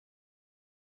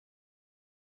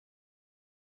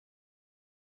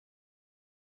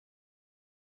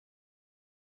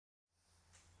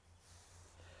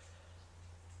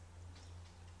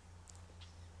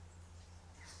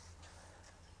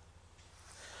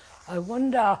I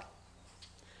wonder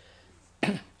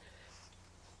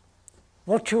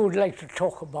what you would like to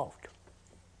talk about.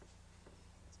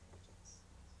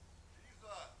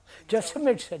 Just a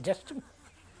minute, sir, just a minute.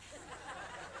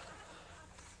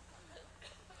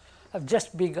 I've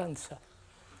just begun, sir.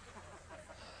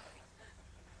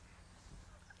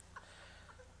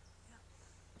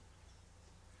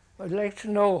 I'd like to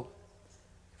know,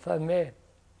 if I may,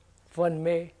 if one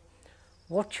may,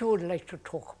 what you would like to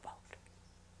talk about.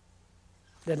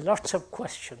 There are lots of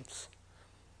questions,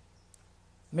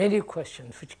 many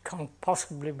questions which can't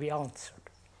possibly be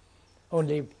answered.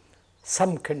 Only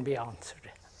some can be answered,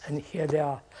 and here they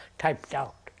are typed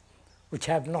out, which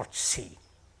I have not seen.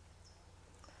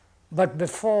 But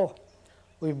before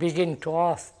we begin to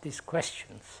ask these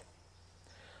questions,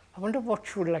 I wonder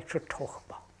what you would like to talk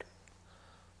about.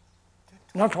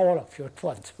 Not all of you at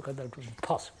once, because that would be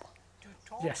impossible.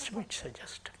 Just a minute, sir,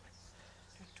 just a minute.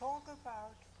 To talk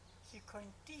about the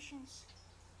conditions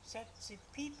that the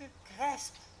people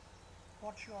grasp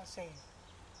what you are saying.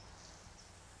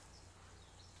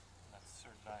 Not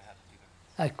certain I have either.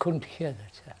 I couldn't hear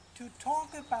that, sir. To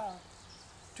talk about,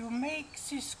 to make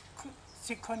this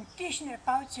the condition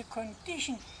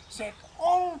that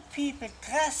all people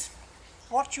grasp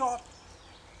what you are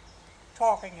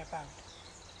talking about.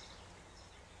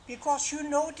 Because you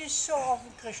know this so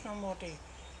often, Krishnamurti.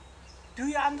 Do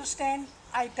you understand?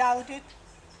 I doubt it,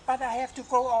 but I have to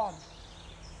go on.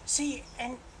 See,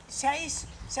 and there is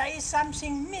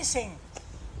something missing.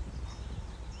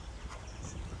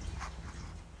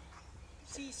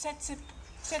 See,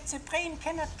 that the brain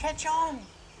cannot catch on.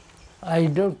 I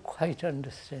don't quite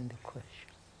understand the question.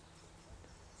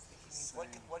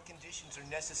 What conditions are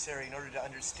necessary in order to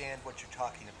understand what you're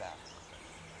talking about?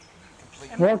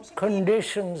 What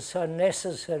conditions are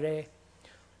necessary?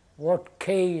 What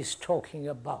K is talking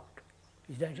about?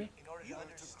 Is that it? In order to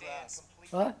understand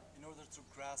completely. What? In order to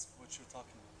grasp what you're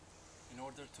talking about. In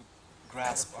order to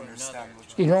grasp, understand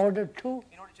what you're In order to?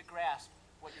 In order to grasp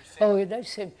what you're saying. Oh,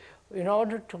 that's it. In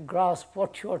order to grasp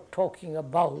what you are talking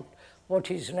about, what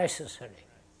is necessary.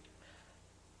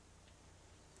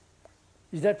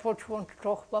 Is that what you want to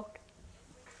talk about?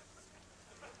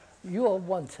 You are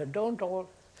one, sir. Don't all.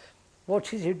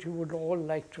 What is it you would all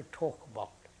like to talk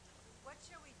about? What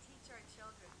shall we teach our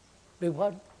children? Be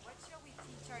what? What shall we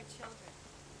teach our children?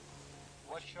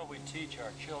 What shall we teach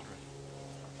our children?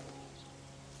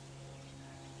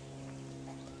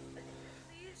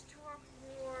 Please talk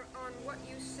more on what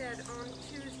you said on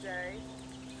Tuesday.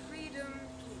 Freedom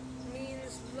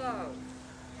means love.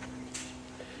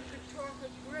 You could talk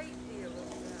a great deal of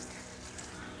that.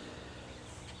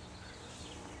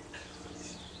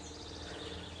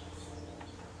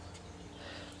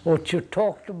 What you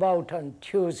talked about on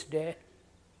Tuesday,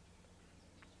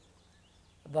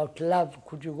 about love,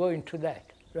 could you go into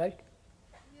that, right?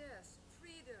 Yes,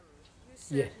 freedom, you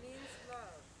said, Yes. means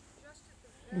love. Just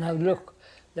at the Now very look,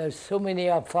 there's so many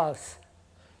of us.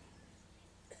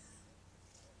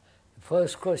 The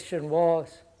first question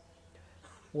was,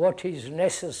 what is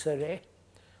necessary?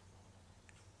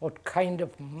 What kind of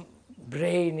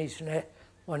brain is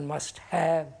one must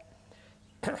have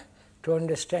to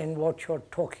understand what you're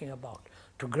talking about,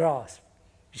 to grasp.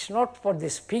 It's not what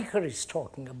the speaker is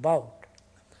talking about,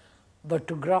 but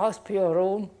to grasp your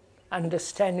own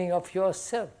understanding of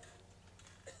yourself.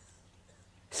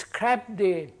 Scrap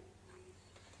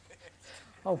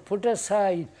or put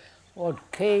aside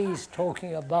what Kay is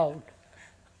talking about,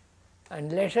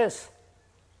 and let us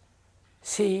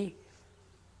see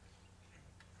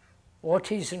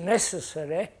what is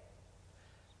necessary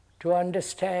to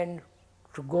understand,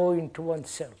 to go into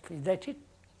oneself. Is that it?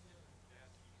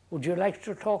 Would you like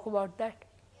to talk about that?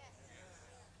 Yes.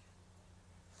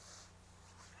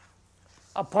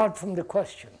 Apart from the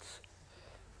questions.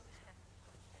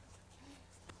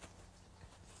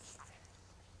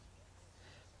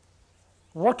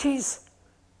 What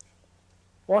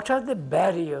are the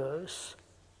barriers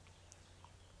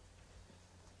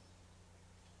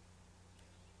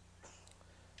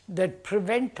that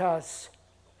prevent us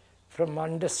from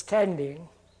understanding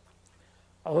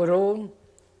our own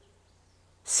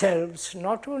selves,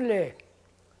 not only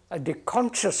at the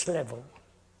conscious level,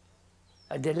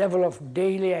 at the level of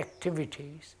daily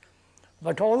activities,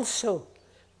 but also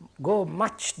go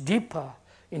much deeper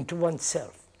into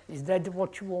oneself? Is that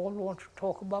what you all want to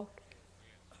talk about?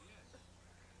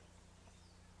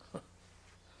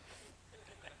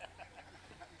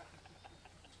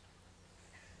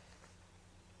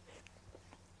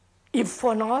 If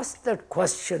one asks that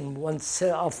question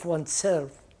of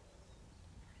oneself,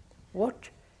 what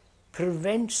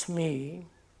prevents me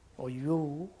or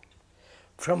you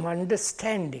from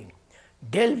understanding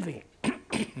delving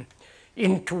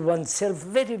into oneself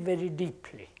very, very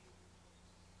deeply.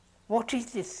 What is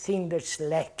the thing that's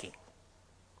lacking?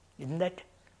 Isn't that?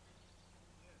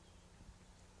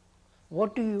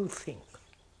 What do you think?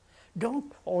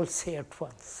 Don't all say at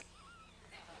once.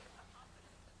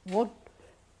 What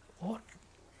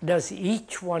does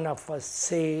each one of us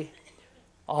say,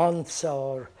 answer,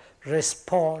 or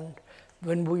respond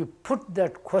when we put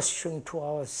that question to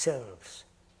ourselves?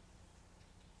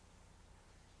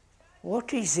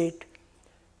 What is it?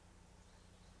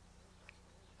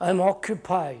 I'm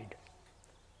occupied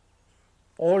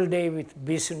all day with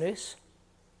business,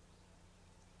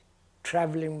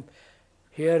 traveling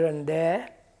here and there.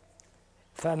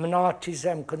 If I'm an artist,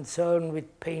 I'm concerned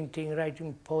with painting,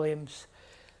 writing poems,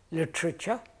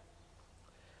 literature.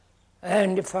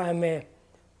 And if I'm a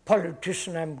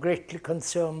politician, I'm greatly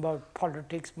concerned about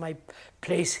politics, my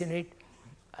place in it,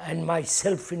 and my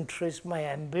self-interest, my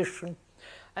ambition,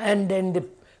 and then the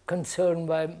concern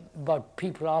about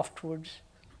people afterwards.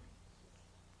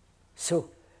 So,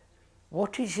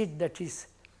 what is it that is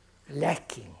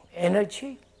lacking?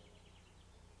 Energy?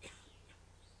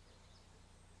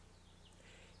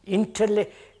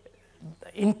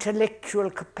 Intellectual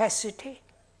capacity?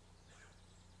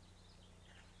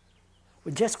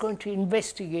 We're just going to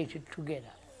investigate it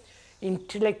together.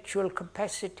 Intellectual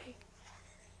capacity?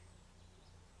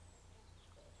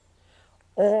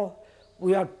 Or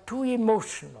we are too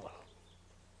emotional?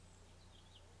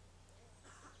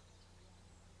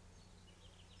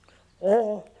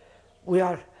 Or we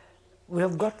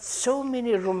have got so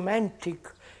many romantic,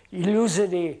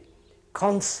 illusory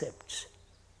concepts,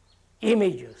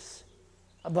 images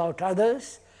about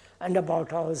others and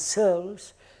about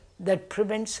ourselves that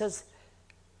prevents us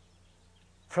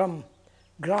from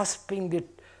grasping the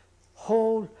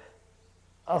whole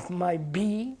of my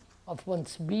being, of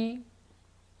one's being.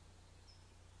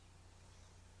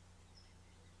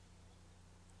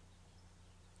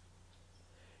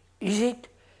 Is it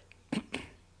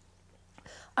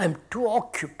I'm too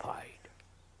occupied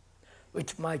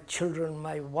with my children,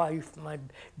 my wife, my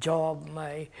job,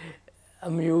 my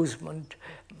amusement,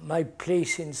 my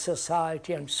place in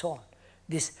society, and so on.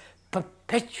 This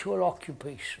perpetual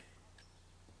occupation.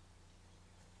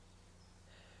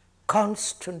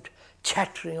 Constant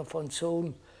chattering of one's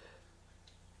own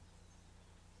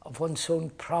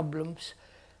problems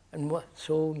and one's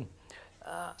own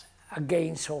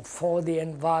against or for the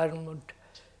environment,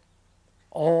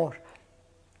 or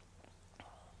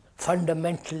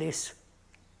fundamentalists.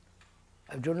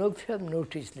 I don't know if you have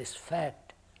noticed this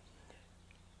fact,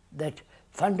 that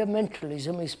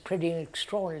fundamentalism is spreading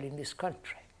extraordinarily in this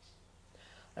country.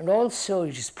 And also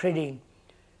it is spreading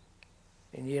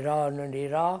in Iran and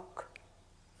Iraq,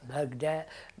 Baghdad,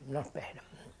 not Baghdad,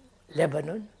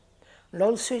 Lebanon, and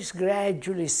also it's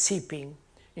gradually seeping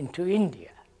into India.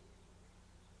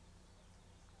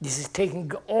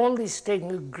 All this is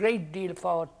taking a great deal of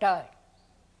our time.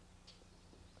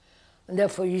 And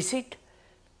therefore, is it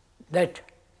that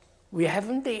we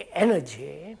haven't the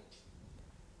energy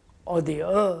or the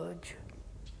urge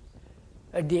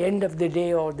at the end of the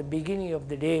day or the beginning of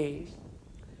the day,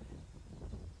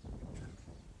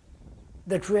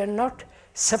 that we are not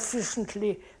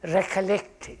sufficiently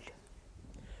recollected,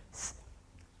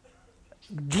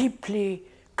 deeply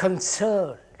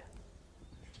concerned?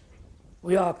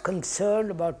 We are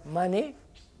concerned about money,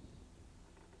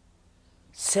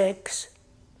 sex,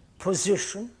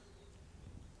 position,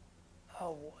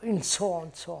 and so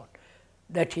on, so on.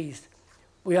 That is,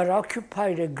 we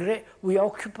occupy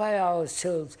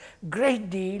ourselves a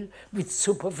great deal with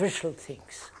superficial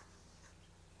things.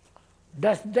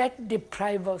 Does that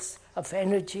deprive us of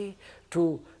energy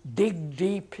to dig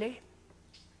deeply?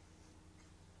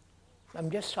 I'm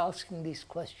just asking these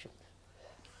questions.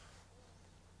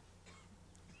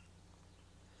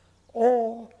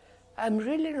 Or I'm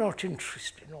really not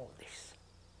interested in all this.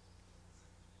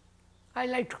 I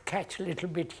like to catch a little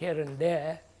bit here and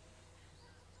there,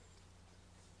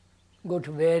 go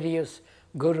to various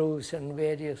gurus and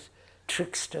various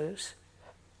tricksters,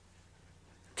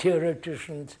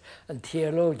 theoreticians and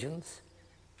theologians,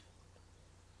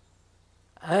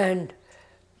 and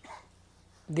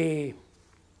the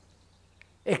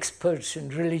experts in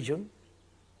religion,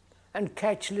 and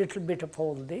catch a little bit of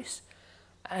all this,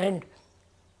 and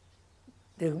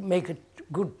they make a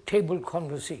good table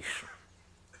conversation.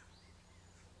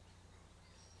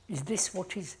 Is this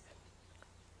what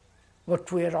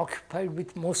we are occupied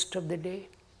with most of the day?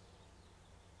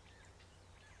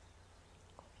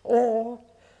 Or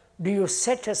do you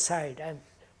set aside, and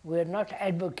we're not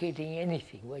advocating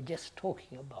anything, we're just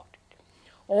talking about it,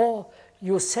 or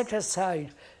you set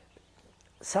aside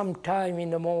sometime in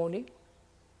the morning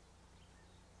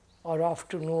or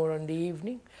afternoon or in the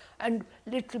evening, and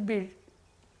little bit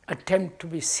attempt to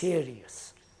be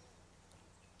serious.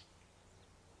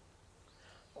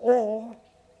 Or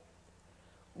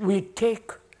we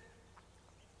take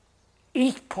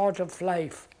each part of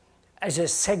life as a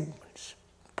segment,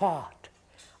 part,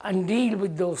 and deal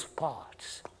with those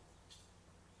parts.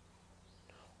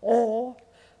 Or,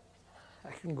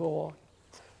 I can go on,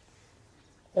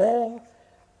 or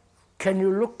can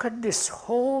you look at this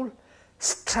whole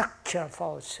structure of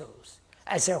ourselves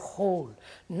as a whole,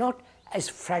 not as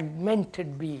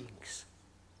fragmented beings?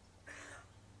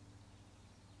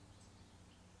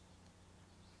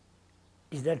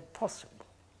 Is that possible?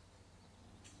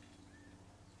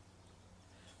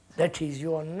 That is,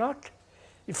 you are not,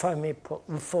 if I may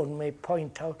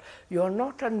point out, you are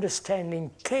not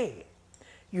understanding K.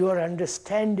 You are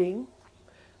understanding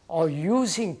or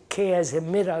using K as a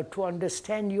mirror to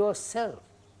understand yourself.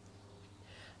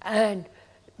 And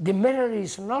the mirror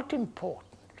is not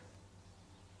important.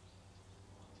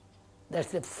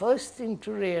 That's the first thing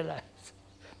to realize.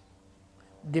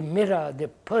 The mirror, the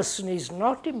person is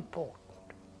not important.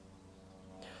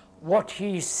 What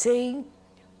he is saying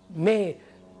may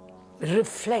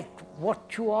reflect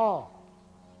what you are.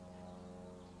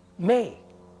 May.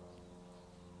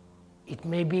 It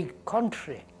may be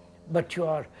contrary, but you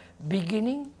are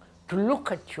beginning to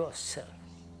look at yourself,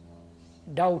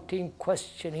 doubting,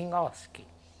 questioning, asking.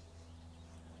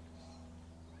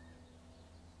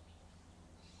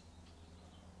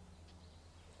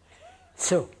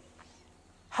 So,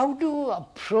 how do you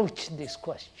approach this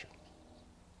question?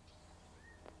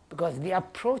 Because the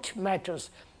approach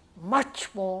matters much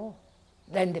more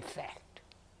than the fact.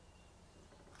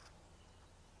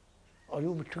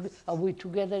 Are we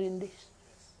together in this?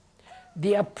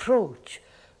 The approach,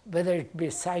 whether it be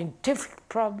a scientific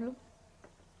problem,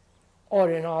 or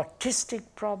an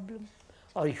artistic problem,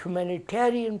 or a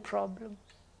humanitarian problem,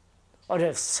 or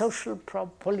a social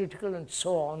problem, political and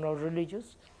so on, or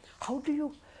religious, how do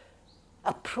you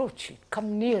approach it,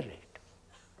 come near it?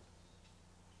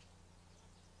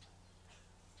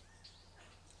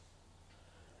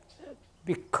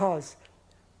 Because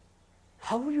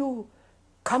how you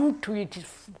come to it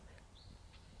is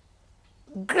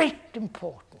great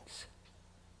importance,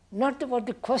 not what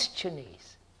the question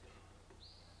is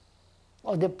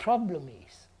or the problem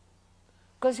is.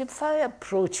 Because if I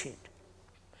approach it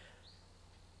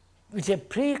with a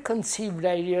preconceived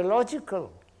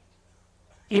ideological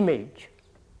image,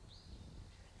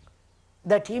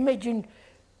 that image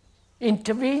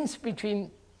intervenes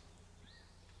between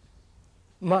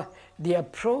the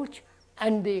approach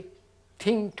and the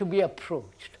thing to be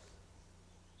approached.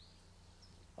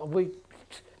 Are we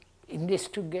in this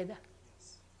together?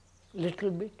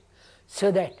 Little bit?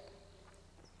 So that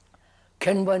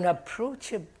can one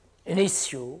approach an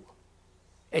issue,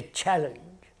 a challenge,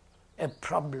 a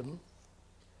problem,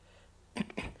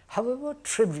 however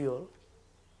trivial,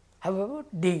 however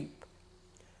deep,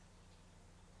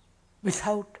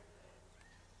 without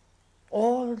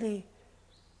all the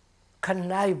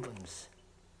connivance,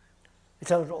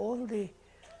 without all the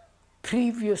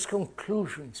previous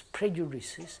conclusions,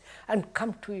 prejudices, and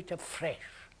come to it afresh.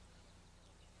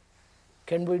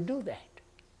 Can we do that?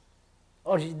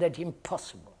 Or is that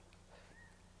impossible?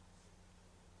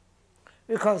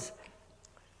 Because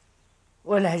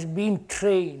one has been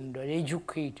trained or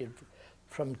educated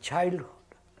from childhood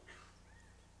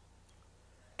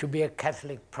to be a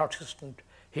Catholic, Protestant,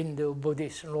 Hindu,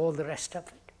 Buddhist, and all the rest of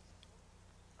it.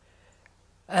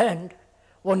 And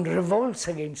one revolts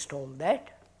against all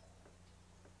that.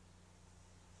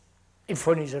 If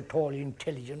one is at all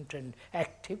intelligent and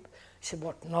active, say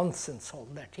what nonsense all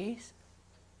that is.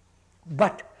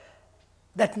 But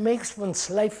that makes one's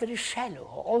life very shallow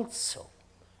also.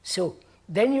 So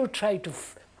then you try to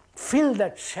fill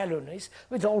that shallowness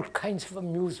with all kinds of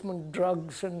amusement,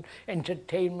 drugs and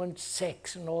entertainment,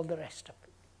 sex and all the rest of it.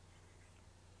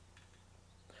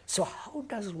 So how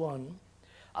does one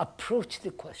approach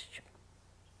the question?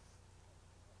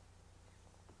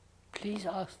 Please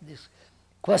ask this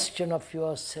question of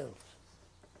yourself.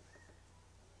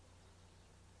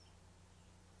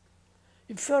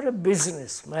 If you're a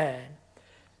businessman,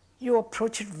 you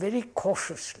approach it very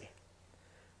cautiously,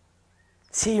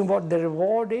 seeing what the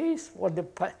reward is,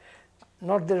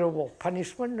 not the reward,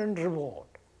 punishment and reward.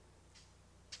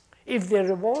 If the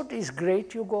reward is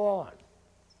great, you go on.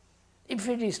 If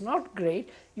it is not great,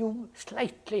 you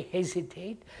slightly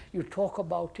hesitate, you talk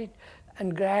about it,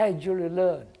 and gradually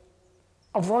learn,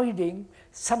 avoiding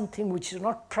something which is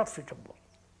not profitable.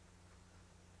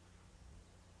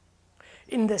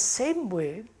 In the same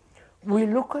way, we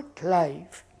look at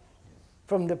life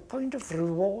from the point of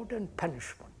reward and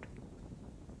punishment,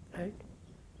 right?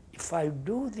 If I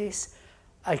do this,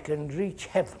 I can reach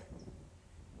heaven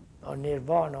or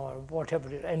nirvana or whatever,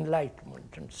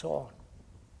 enlightenment and so on.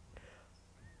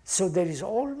 So there is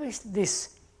always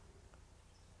this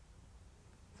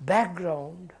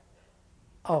background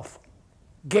of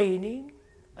gaining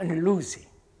and losing,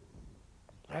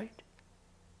 right?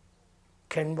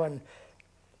 Can one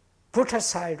put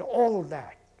aside all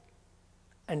that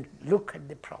and look at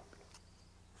the problem?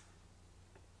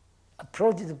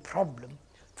 Approach the problem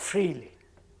freely.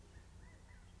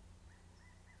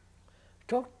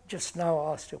 Just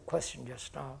now asked a question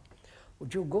just now.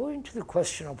 Would you go into the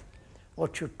question of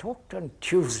what you talked on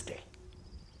Tuesday?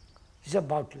 It's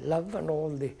about love and all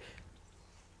the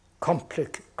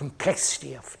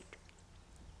complexity of it,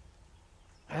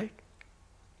 right?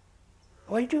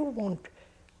 Why do you want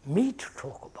me to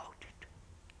talk about it?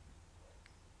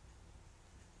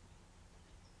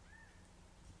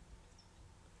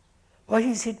 Why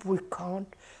is it we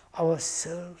can't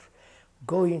ourselves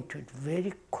go into it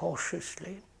very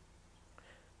cautiously,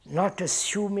 not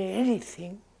assuming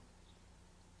anything,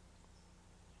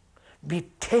 be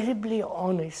terribly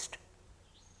honest,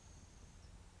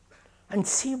 and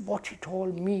see what it all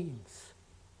means?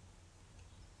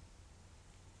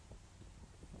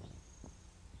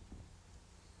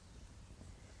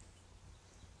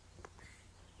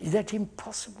 Is that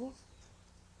impossible?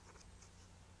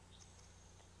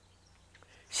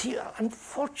 See,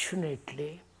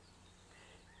 unfortunately,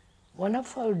 one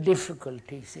of our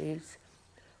difficulties is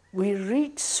we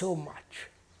read so much.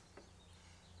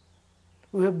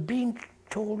 We have been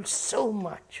told so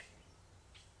much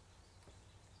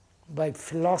by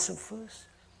philosophers,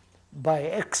 by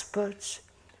experts,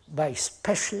 by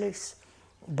specialists,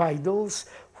 by those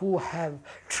who have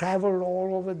traveled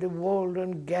all over the world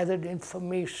and gathered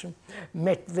information,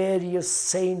 met various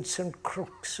saints and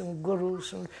crooks and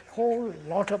gurus and a whole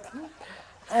lot of them.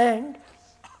 And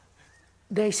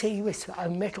they say, yes,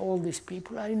 I've met all these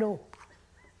people, I know.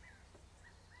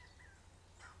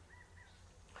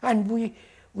 And we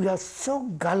are so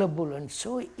gullible and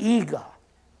so eager.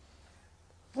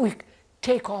 We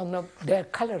take on their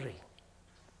coloring.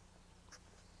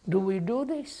 Do we do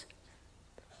this?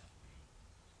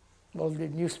 All the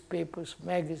newspapers,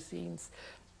 magazines,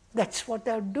 that's what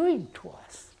they're doing to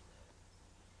us.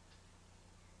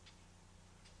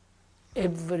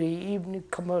 Every evening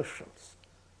commercials.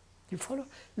 You follow?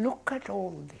 Look at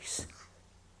all this.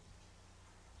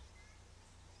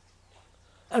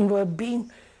 And we're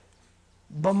being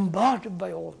bombarded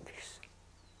by all this.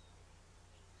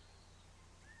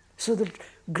 So that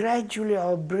gradually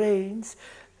our brains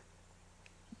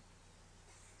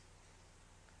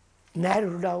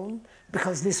narrow down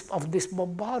because of this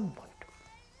bombardment.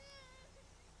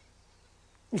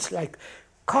 It's like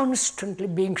constantly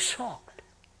being shocked.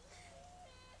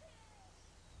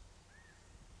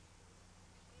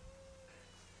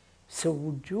 So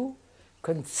would you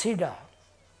consider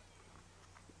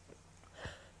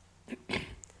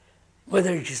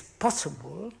whether it is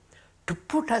possible to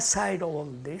put aside all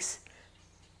this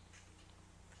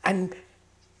and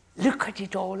look at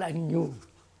it all anew,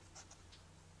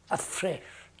 afresh,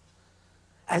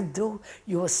 as though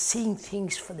you are seeing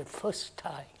things for the first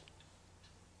time?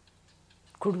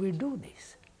 Could we do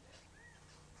this?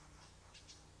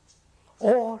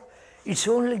 Or it's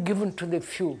only given to the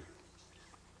few,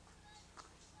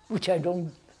 which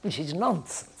is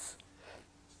nonsense.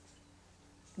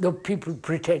 Though people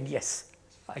pretend, yes,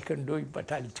 I can do it,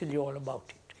 but I'll tell you all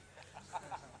about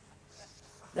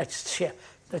it.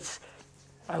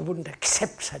 I wouldn't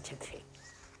accept such a thing.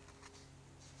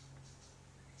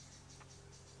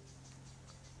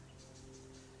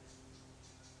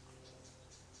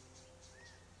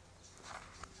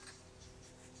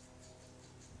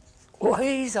 Why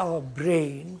is our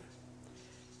brain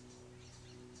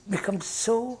become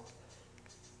so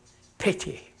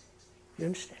petty? You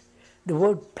understand? The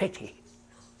word petty,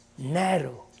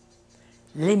 narrow,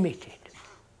 limited,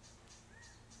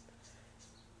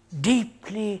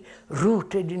 deeply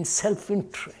rooted in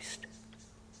self-interest.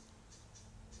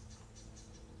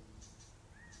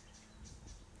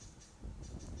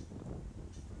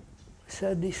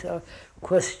 So these are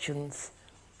questions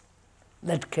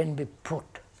that can be put.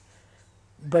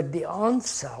 But the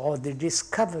answer or the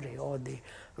discovery or the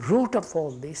root of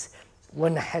all this,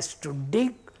 one has to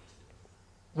dig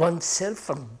oneself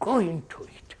and go into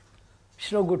it.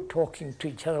 It's no good talking to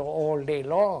each other all day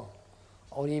long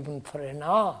or even for an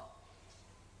hour.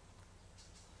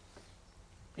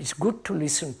 It's good to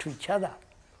listen to each other.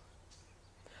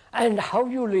 And how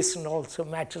you listen also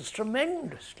matters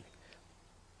tremendously.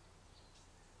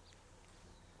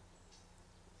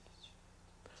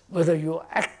 whether you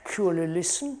actually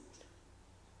listen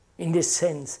in the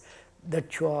sense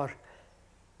that you are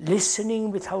listening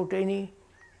without any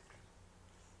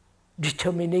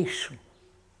determination,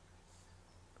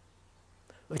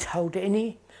 without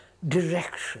any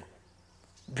direction,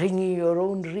 bringing your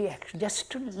own reaction,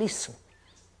 just to listen.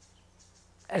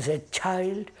 As a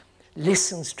child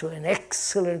listens to an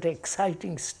excellent,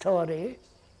 exciting story,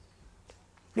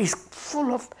 he's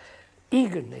full of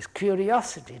eagerness,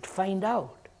 curiosity to find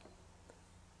out.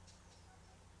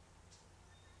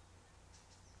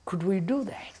 Could we do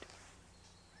that?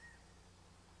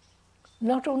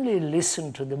 Not only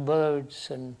listen to the birds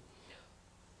and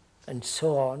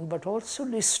so on, but also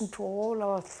listen to all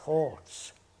our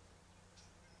thoughts,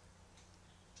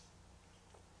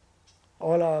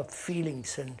 all our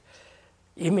feelings, and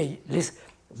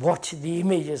watch the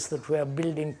images that we are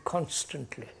building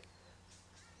constantly.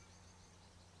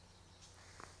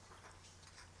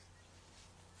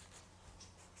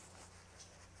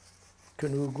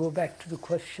 Can we go back to the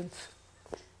questions?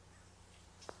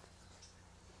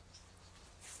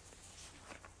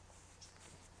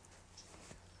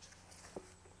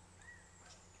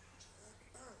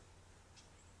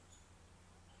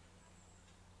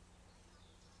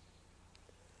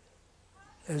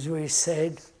 As we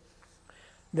said,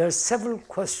 there are several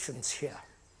questions here,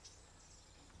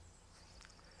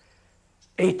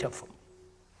 8 of them.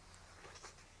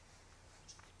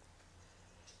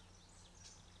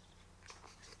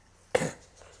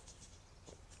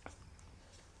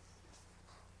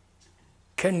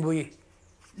 Can we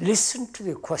listen to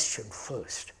the question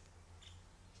first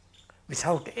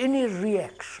without any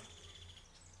reaction?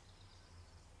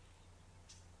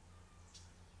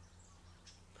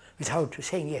 Without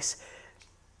saying, yes,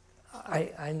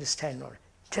 I understand. Or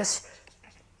just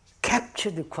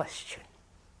capture the question.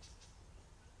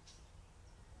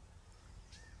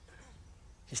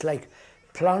 It's like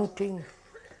planting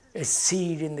a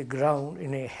seed in the ground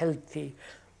in a healthy,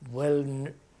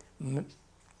 well-enriched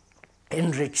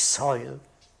soil.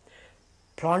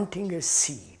 Planting a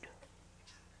seed.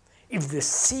 If the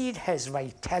seed has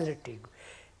vitality,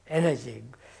 energy,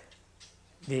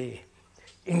 the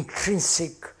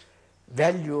intrinsic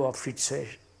value of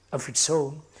its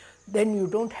own, then you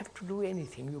don't have to do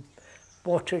anything. You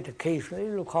water it occasionally,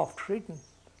 look after it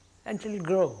until it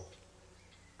grows.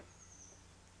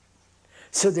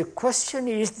 So the question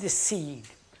is the seed.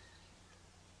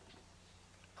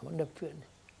 I wonder if you...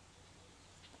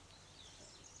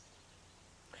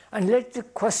 And let the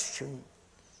question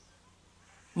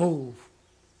move.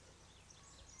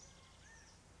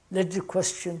 Let the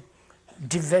question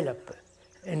develop,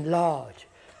 enlarge,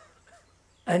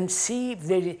 and see if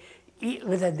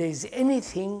whether there is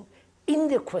anything in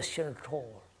the question at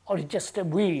all, or it's just a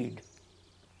weed.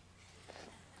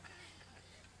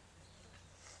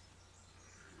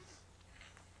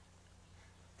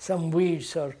 Some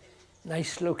weeds are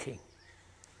nice looking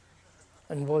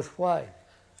and worthwhile,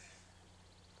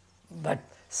 but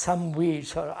some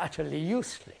weeds are utterly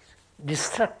useless,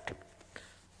 destructive.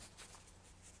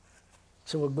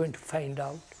 So we're going to find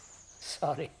out.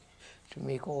 Sorry to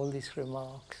make all these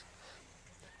remarks.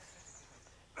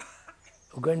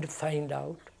 We're going to find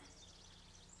out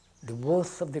the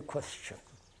worth of the question.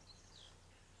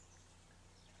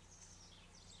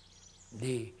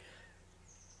 The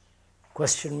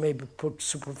question may be put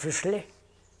superficially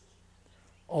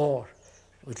or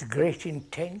with great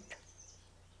intent.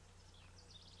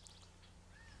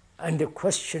 And the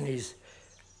question is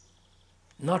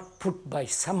not put by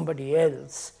somebody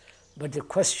else, but the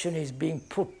question is being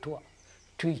put to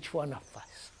each one of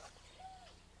us.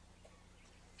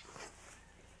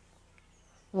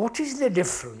 What is the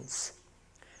difference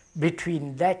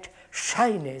between that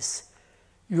shyness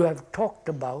you have talked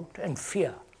about and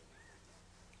fear?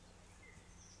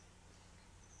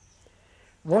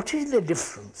 What is the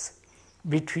difference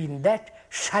between that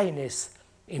shyness,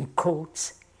 in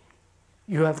quotes,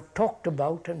 you have talked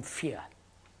about and fear?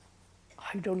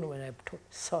 I don't know when I've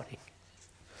talked, sorry.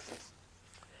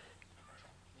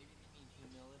 Maybe they mean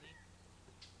humility.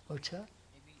 What's that?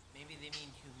 Maybe they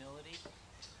mean humility.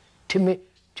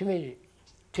 Timidity.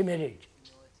 Humility.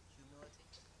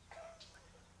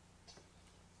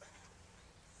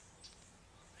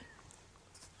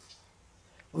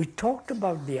 We talked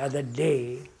about the other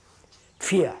day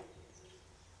fear.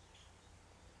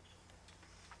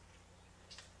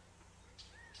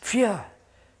 Fear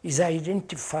is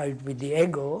identified with the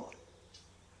ego,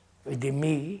 with the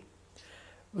me,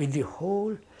 with the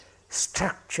whole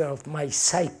structure of my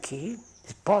psyche.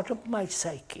 It's part of my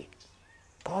psyche,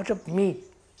 part of me.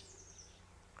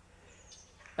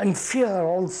 And fear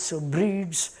also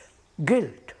breeds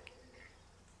guilt.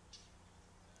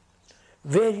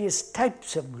 various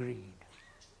types of greed.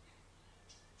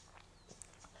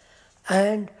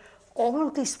 And all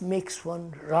this makes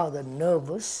one rather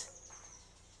nervous.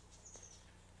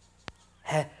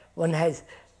 One has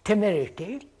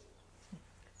temerity,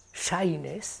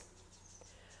 shyness,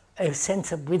 a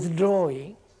sense of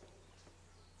withdrawing,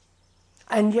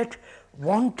 and yet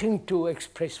wanting to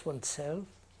express oneself.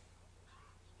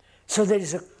 So there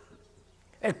is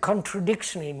a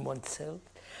contradiction in oneself,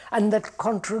 and that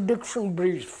contradiction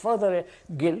breeds further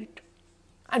guilt,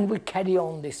 and we carry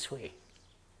on this way.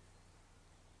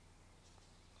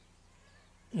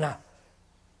 Now,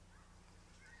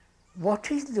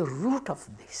 what is the root of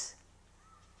this?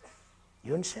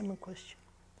 You understand my question?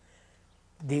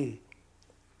 The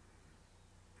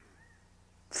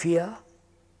fear,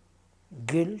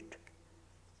 guilt,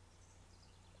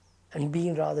 and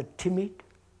being rather timid,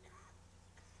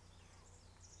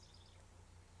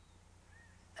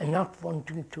 and not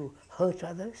wanting to hurt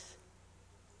others.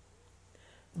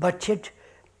 But yet,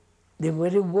 the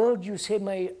very word you say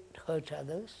might hurt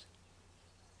others.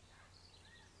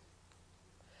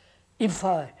 If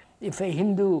a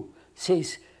Hindu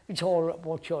says, it's all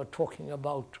what you're talking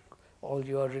about, all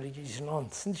your religious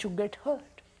nonsense, you get hurt.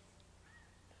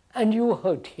 And you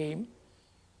hurt him.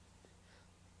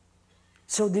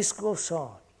 So this goes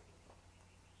on.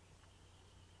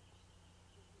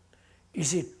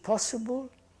 Is it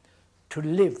possible to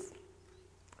live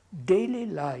daily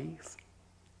life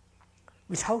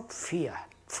without fear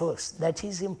first? That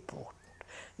is important.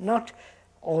 Not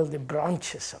all the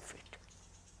branches of it.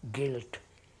 Guilt,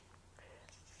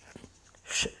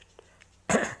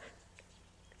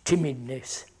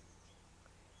 timidness,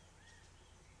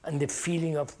 and the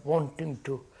feeling of wanting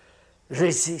to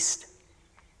resist,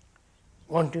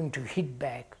 wanting to hit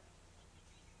back.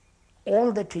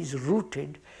 All that is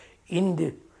rooted in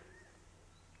the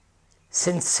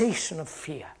sensation of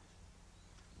fear.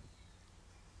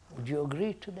 Would you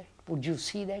agree to that? Would you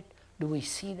see that? Do we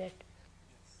see that?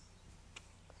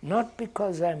 Not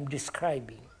because I'm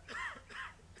describing,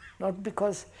 not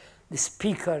because the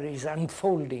speaker is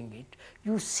unfolding it.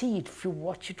 You see it if you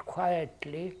watch it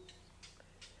quietly,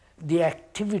 the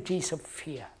activities of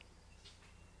fear,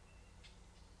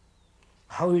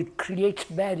 how it creates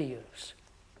barriers,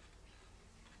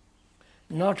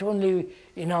 not only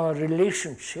in our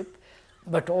relationship,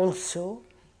 but also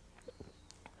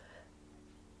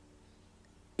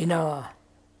in our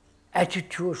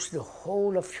attitudes to the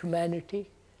whole of humanity,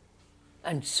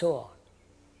 and so on.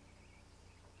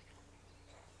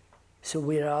 So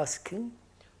we're asking,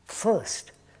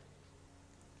 first,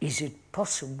 is it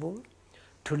possible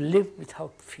to live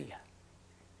without fear?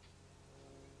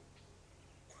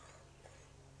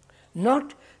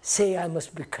 Not say I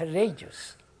must be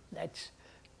courageous.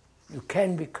 You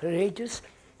can be courageous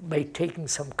by taking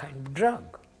some kind of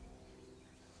drug.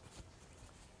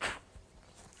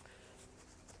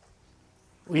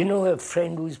 We know a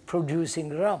friend who is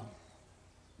producing rum,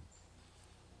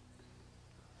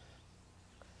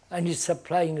 and is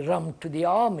supplying rum to the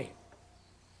army.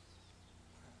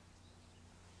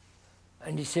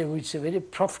 And he said, well, it's a very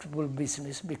profitable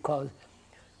business because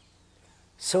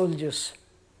soldiers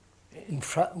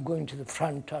going to the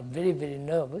front are very, very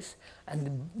nervous,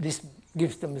 and this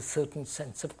gives them a certain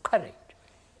sense of courage,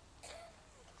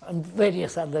 and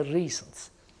various other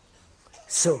reasons.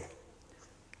 So,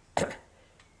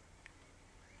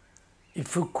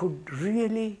 if we could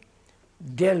really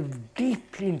delve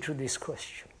deeply into this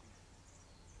question,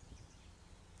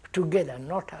 together,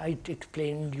 not I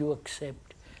explain, you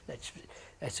accept,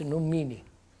 that's no meaning.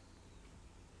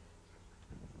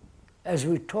 As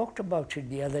we talked about it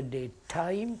the other day,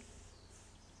 time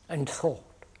and thought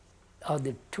are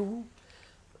the two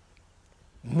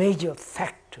major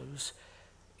factors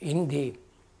in the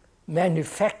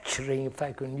manufacturing, if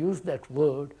I can use that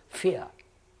word, fear.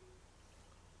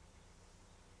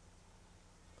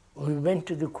 We went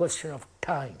to the question of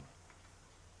time.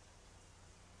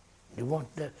 You want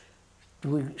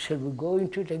shall we go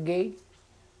into it again?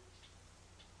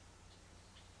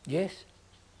 Yes?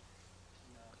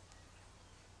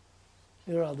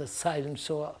 No. You're rather silent,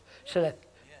 so shall I?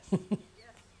 Yes.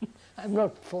 I'm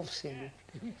not forcing it.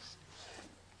 Yes.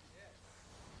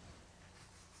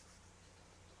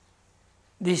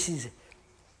 This is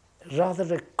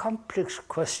rather a complex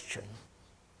question,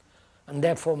 and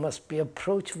therefore must be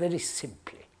approached very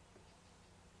simply.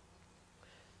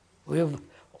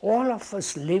 All of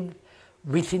us live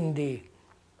within the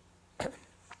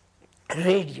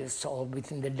radius or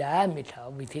within the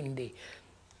diameter,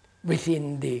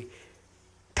 within the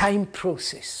time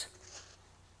process.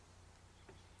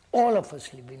 All of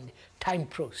us live in the time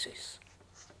process.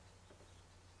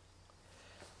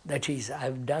 That is,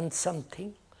 I've done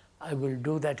something, I will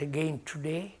do that again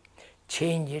today,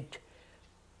 change it,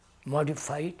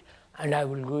 modify it, and I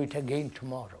will do it again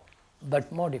tomorrow,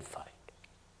 but modified.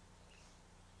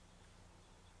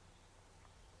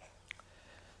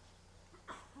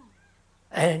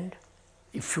 And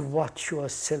if you watch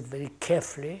yourself very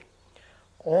carefully,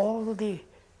 all the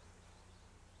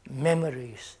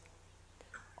memories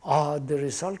are the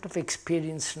result of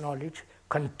experience knowledge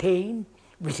contained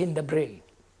within the brain.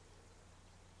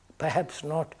 Perhaps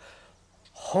not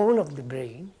whole of the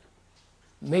brain,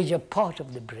 major part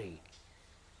of the brain.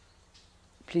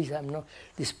 Please,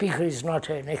 the speaker is not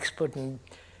an expert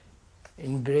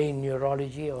in brain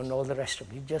neurology or all the rest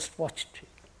of it. He just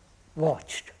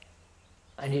watched.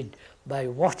 And by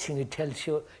watching, it tells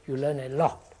you, you learn a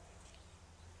lot.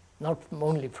 Not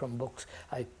only from books.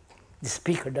 The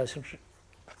speaker doesn't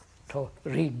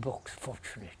read books,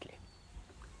 fortunately.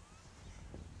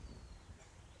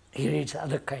 He reads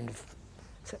other kind of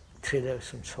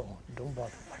thrillers and so on. Don't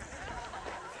bother about it.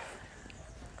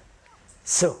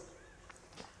 So,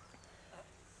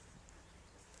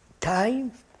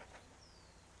 time,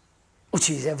 which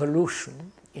is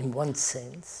evolution in one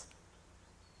sense,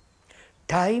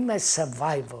 time as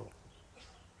survival,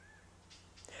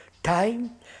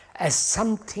 time as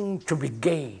something to be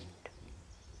gained,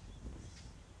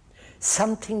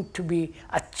 something to be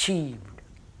achieved,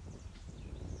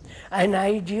 an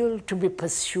ideal to be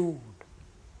pursued,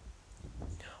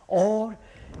 or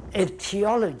a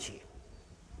theology,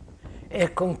 a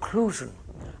conclusion,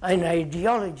 an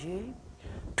ideology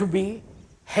to be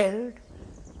held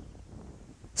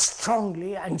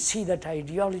strongly and see that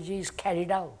ideology is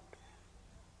carried out.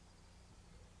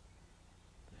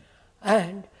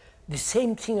 And the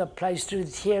same thing applies to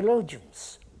the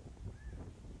theologians.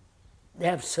 They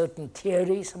have certain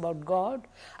theories about God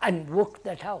and work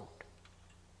that out.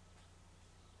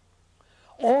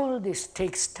 All this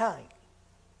takes time,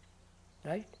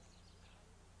 right?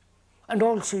 And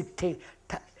also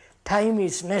time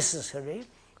is necessary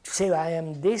to say, I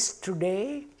am this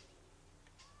today,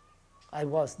 I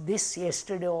was this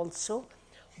yesterday also,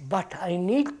 but I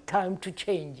need time to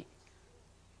change it.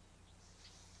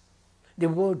 The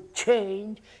word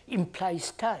change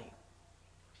implies time.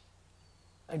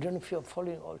 I don't know if you're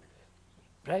following all,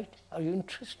 right? Are you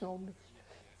interested in all this?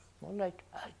 All right,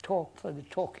 I talk for the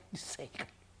talking's sake.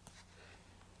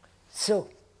 So,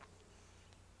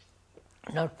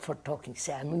 not for talking,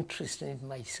 say I'm interested in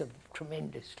myself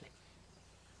tremendously.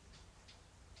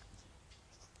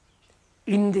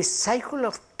 In this cycle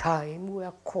of time we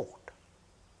are caught.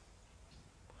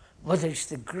 Whether it's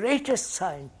the greatest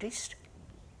scientist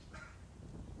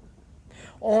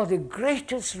or the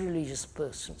greatest religious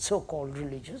person, so-called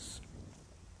religious,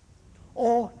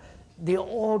 or the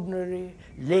ordinary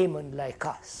layman like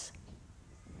us.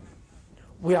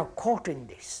 We are caught in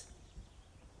this.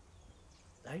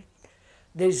 Right?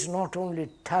 There is not only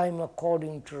time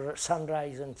according to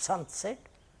sunrise and sunset,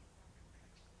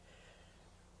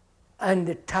 and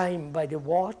the time by the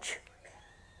watch.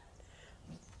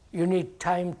 You need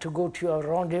time to go to your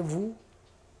rendezvous.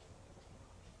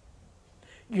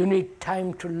 You need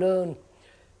time to learn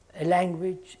a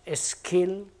language, a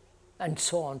skill, and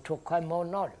so on, to acquire more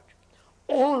knowledge.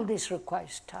 All this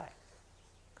requires time.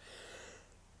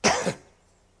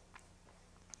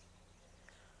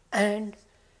 And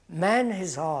man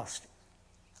has asked,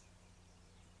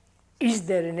 is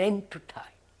there an end to time?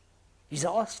 He's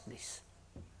asked this.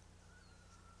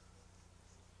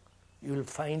 You will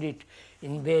find it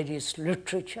in various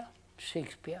literature,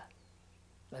 Shakespeare,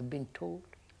 I've been told.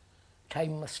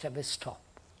 Time must have a stop.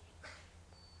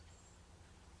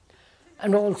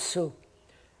 And also,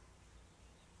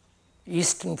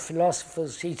 Eastern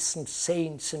philosophers, Eastern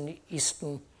saints, and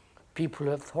Eastern people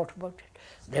who have thought about it,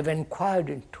 they've inquired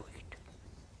into it.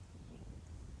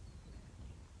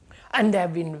 And they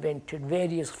have invented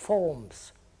various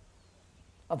forms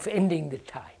of ending the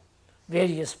time,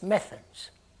 various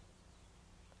methods.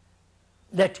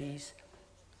 That is,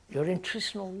 you're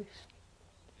interested in all this?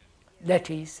 That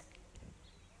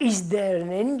is there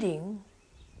an ending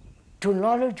to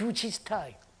knowledge which is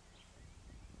time?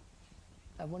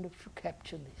 I wonder if you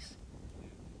capture this.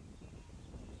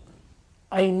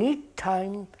 I need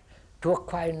time to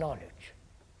acquire knowledge,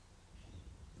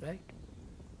 right?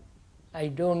 I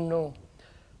don't know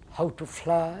how to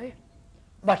fly,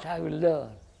 but I will learn.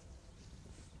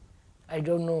 I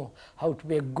don't know how to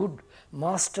be a good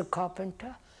master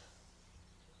carpenter,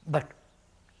 but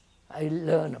I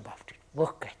learn about it,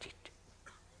 work at it.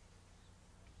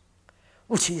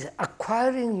 Which is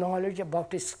acquiring knowledge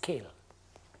about a skill,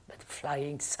 whether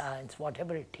flying, science,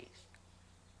 whatever it is.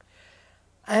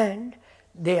 And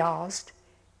they asked,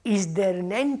 is there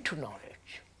an end to knowledge?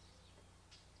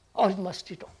 Or must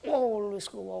it always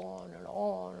go on and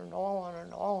on and on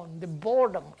and on, the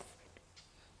boredom of it?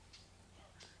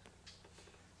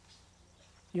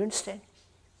 You understand?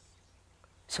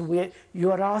 So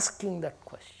you are asking that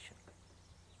question.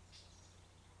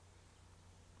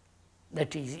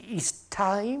 That is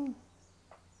time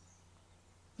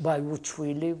by which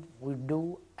we live, we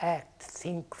do, act,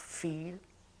 think, feel,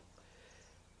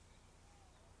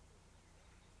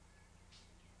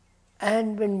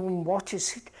 and when one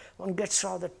watches it, one gets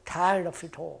rather tired of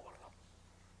it all.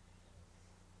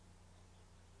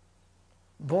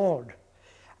 Bored.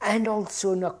 And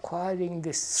also in acquiring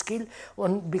this skill,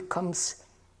 one becomes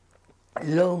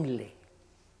lonely.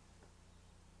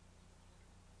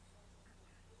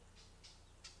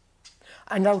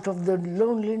 And out of the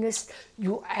loneliness,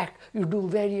 you do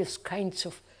various kinds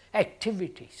of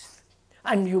activities.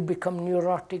 And you become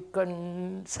neurotic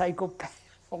and psychopath,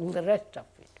 all the rest of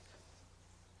it.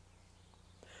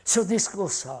 So this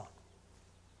goes on.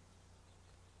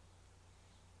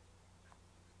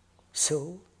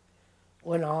 So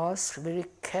one asks very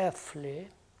carefully,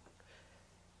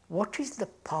 what is the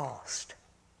past?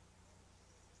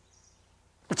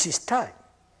 Which is time.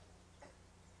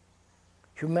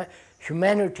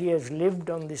 Humanity has lived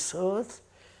on this earth,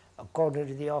 according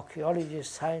to the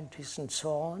archaeologists, scientists and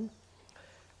so on,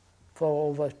 for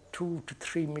over 2 to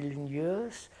 3 million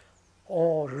years,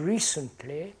 or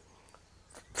recently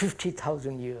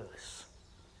 50,000 years,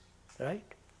 right?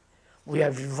 We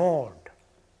have evolved.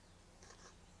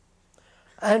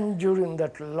 And during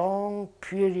that long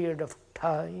period of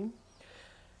time,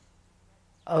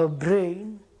 our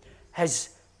brain has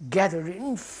gathered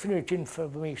infinite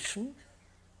information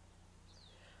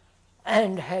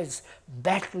and has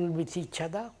battled with each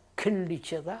other, killed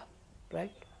each other,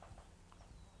 right?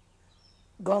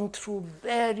 Gone through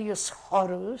various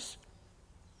horrors,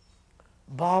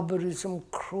 barbarism,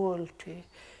 cruelty,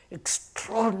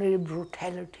 extraordinary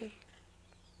brutality,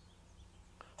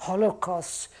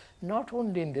 holocausts, not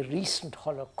only in the recent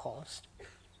Holocaust,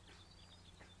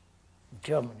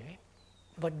 Germany,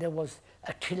 but there was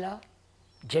Attila,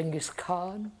 Genghis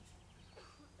Khan,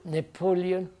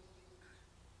 Napoleon,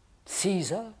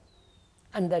 Caesar,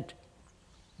 and that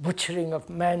butchering of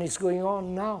man is going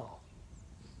on now.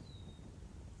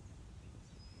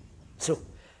 So,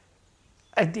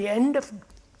 at the end of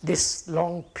this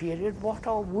long period, what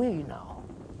are we now?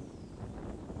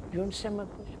 Do you understand my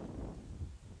question?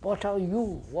 What are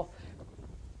you?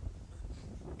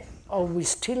 Are we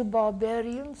still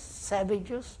barbarians,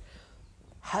 savages,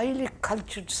 highly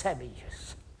cultured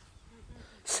savages,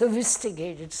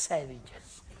 sophisticated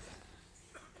savages,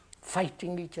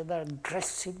 fighting each other,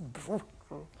 aggressive,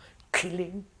 brutal,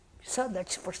 killing? So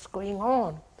that's what's going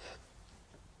on.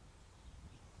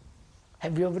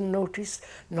 Have you ever noticed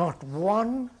not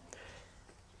one,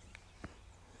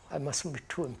 I mustn't be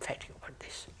too emphatic about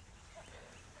this,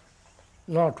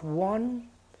 not one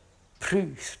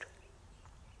priest,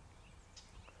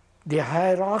 the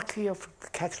hierarchy of the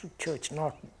Catholic Church,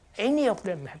 not any of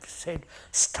them have said,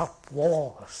 stop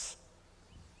wars.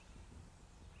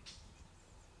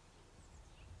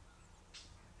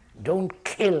 Don't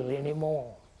kill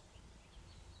anymore,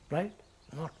 right?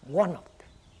 Not one of them.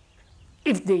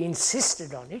 If they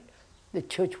insisted on it, the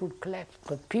church would collapse,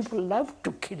 because people love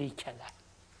to kill each other.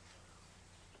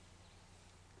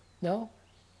 No?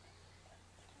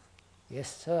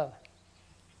 Yes, sir.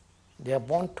 They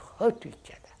want to hurt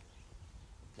each other.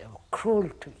 They are cruel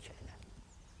to each other.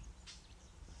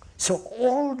 So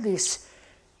all this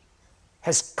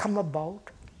has come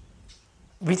about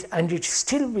with, and it's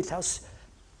still with us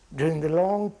during the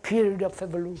long period of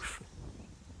evolution,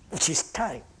 which is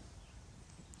time.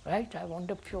 Right? I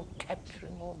wonder if you're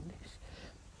capturing all this.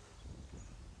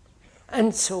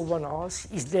 And so one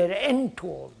asks, is there an end to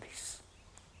all this?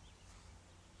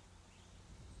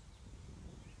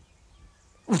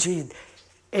 Which is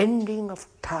ending of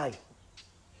time.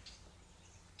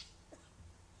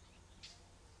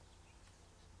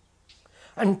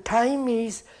 And time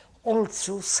is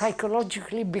also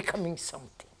psychologically becoming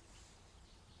something,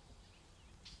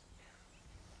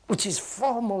 which is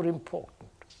far more important.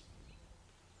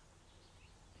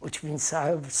 Which means I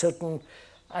have certain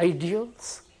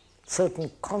ideals, certain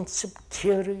concept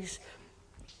theories,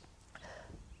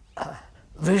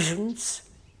 visions,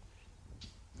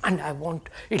 and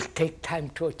it'll take time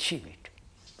to achieve it,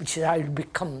 which is I'll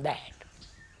become that.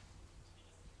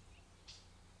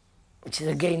 Which is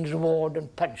again reward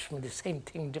and punishment, the same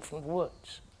thing, different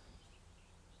words.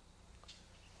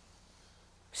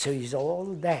 So is all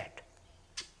that,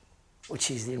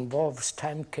 which involves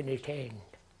time, can it end?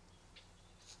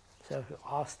 So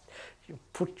you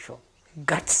put your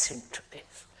guts into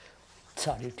this.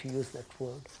 Sorry to use that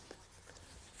word.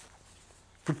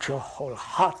 Put your whole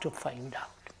heart to find out.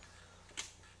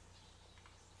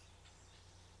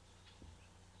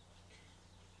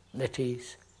 That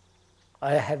is,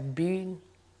 I have been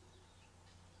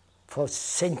for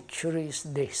centuries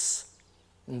this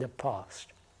in the past.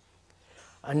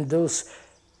 And those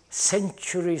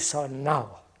centuries are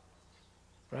now,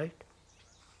 right?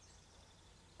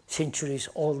 Centuries,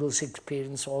 all those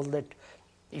experience, all that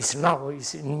is now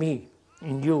is in me,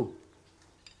 in you.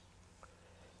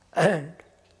 And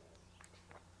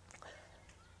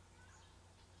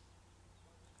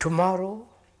tomorrow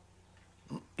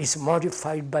is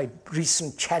modified by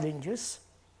recent challenges,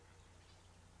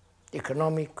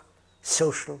 economic,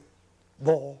 social,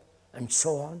 war, and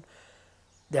so on.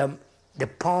 The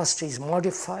past is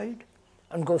modified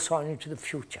and goes on into the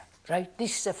future, right?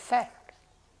 This is a fact.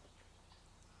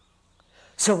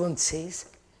 So one says,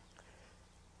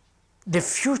 the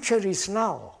future is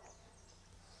now.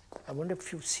 I wonder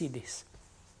if you see this.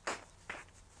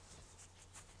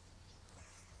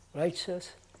 Right, sirs?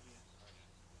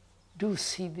 Do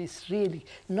see this really,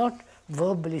 not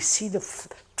verbally, see the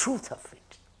truth of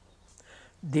it.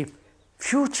 The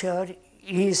future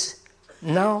is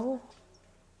now,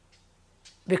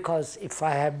 because if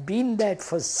I have been that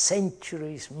for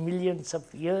centuries, millions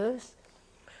of years,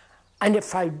 and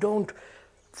if I don't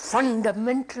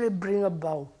fundamentally bring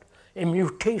about a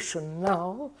mutation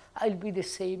now, I'll be the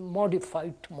same,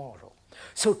 modified tomorrow.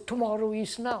 So tomorrow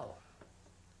is now.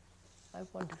 I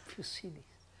wonder if you see this.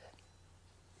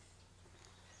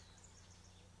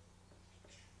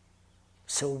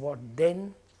 So what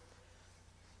then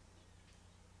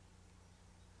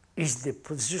is the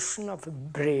position of a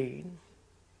brain,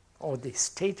 or the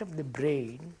state of the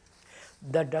brain,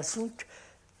 that doesn't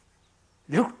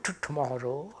look to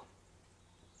tomorrow,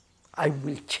 I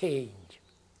will change.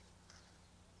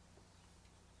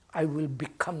 I will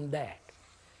become that.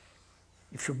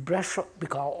 If you brush up,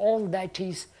 because all that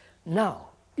is now,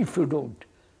 if you don't,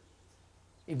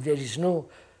 if there is no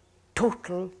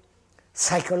total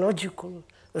psychological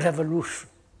revolution.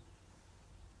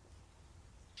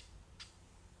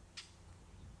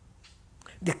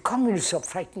 The communists are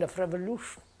frightened of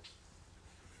revolution.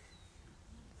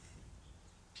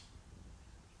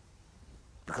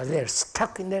 Because they're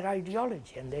stuck in their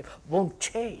ideology and they won't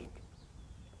change.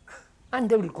 And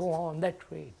they will go on that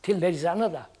way till there is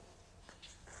another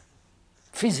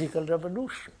physical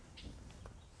revolution.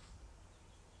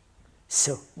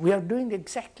 So we are doing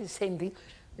exactly the same thing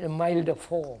in a milder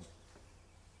form.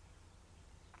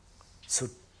 So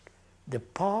the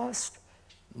past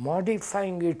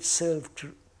modifying itself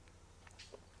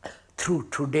through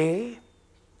today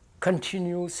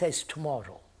continues as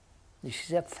tomorrow. This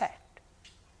is a fact.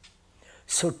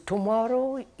 So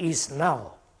tomorrow is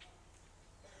now.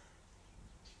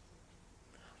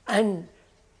 And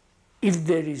if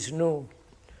there is no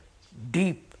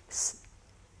deep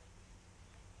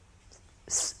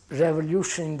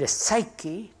revolution in the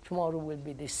psyche, tomorrow will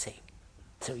be the same.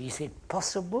 So is it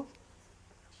possible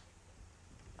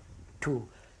to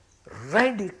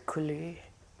radically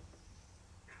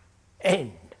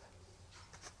end?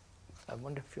 I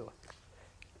wonder if you are.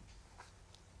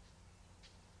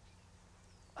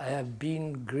 I have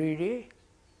been greedy,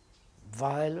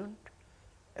 violent,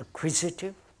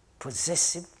 acquisitive,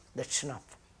 possessive, that's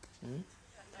enough.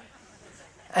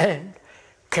 And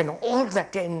can all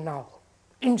that end now,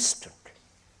 instantly?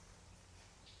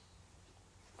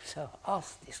 So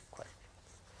ask this question.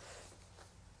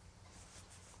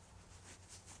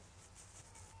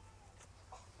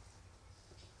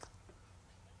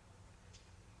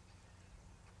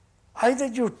 Either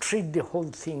you treat the whole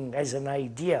thing as an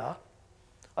idea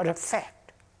or a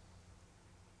fact.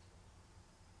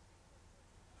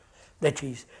 That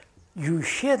is, you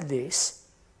hear this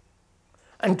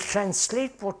and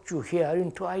translate what you hear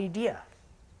into idea,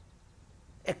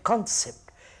 a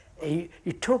concept, a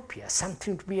utopia,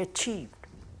 something to be achieved.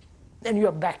 Then you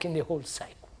are back in the whole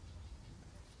cycle.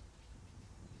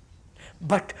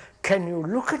 But can you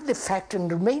look at the fact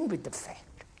and remain with the fact?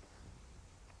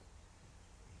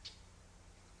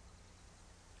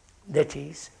 That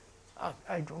is,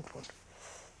 I don't want to.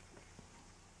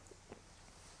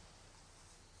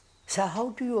 So how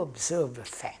do you observe a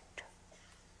fact?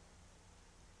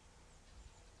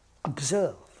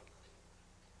 Observe,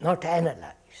 not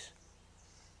analyze.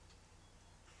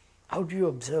 How do you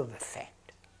observe a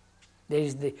fact? There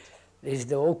is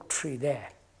the oak tree there.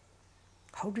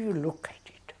 How do you look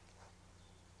at it?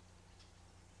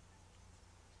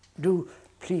 Do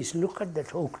please look at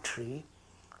that oak tree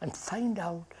and find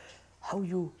out how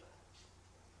you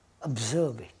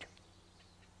observe it.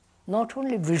 Not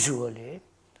only visually,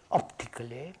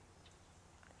 optically,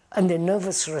 and the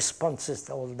nervous responses,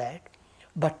 all that,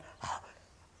 but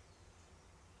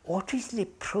what is the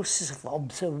process of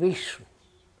observation?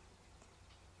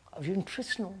 Are you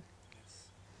interested? No?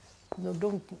 No,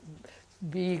 don't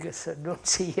be eager, sir. Don't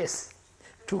say yes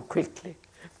too quickly.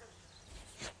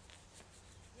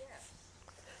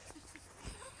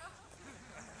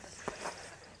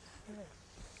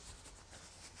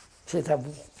 C'est à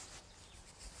vous.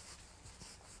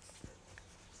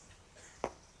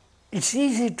 It's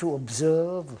easy to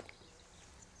observe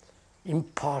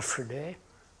impartially,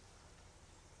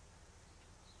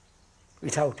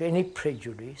 without any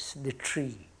prejudice, the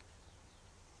tree.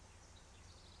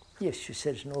 Yes, you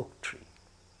said it's an oak tree.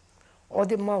 Or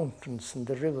the mountains and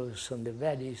the rivers and the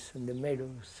valleys and the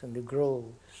meadows and the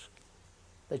groves.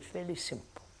 That's very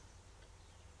simple.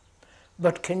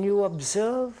 But can you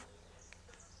observe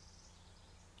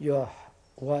your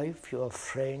wife, your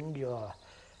friend, your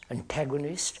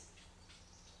antagonist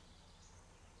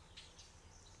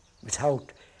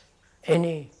without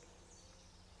any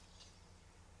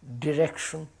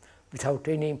direction, without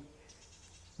any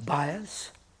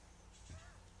bias?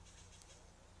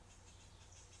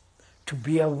 To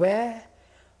be aware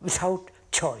without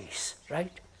choice,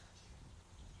 right?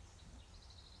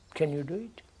 Can you do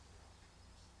it?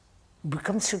 It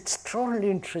becomes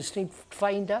extraordinarily interesting to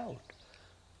find out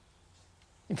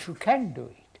if you can do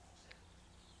it,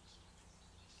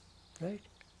 right?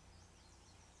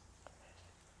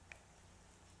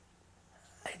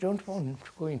 I don't want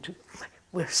to go into,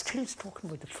 we're still talking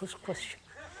about the first question.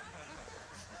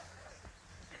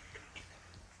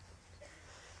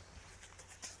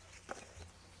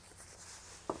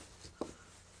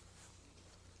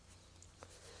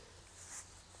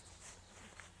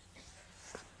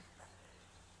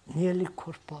 Nearly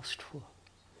 4:15.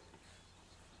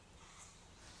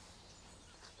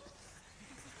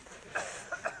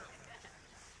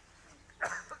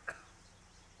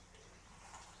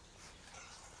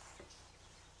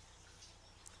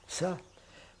 So,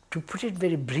 to put it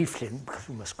very briefly, because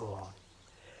we must go on,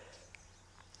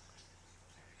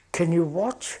 can you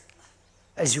watch,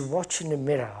 as you watch in the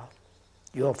mirror,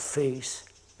 your face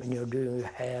when you're doing your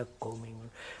hair, combing,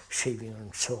 shaving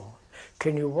and so on,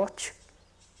 can you watch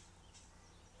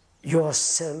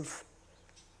yourself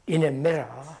in a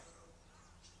mirror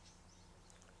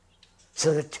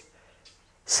so that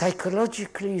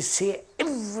psychologically you see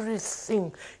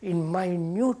everything in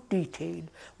minute detail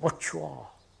what you are?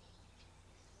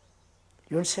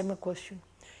 You understand my question?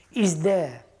 Is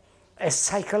there a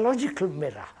psychological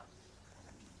mirror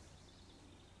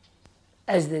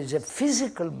as there is a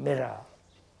physical mirror?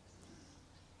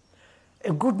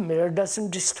 A good mirror doesn't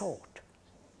distort.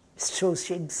 It shows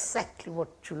you exactly what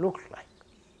you look like,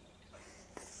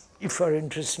 if you're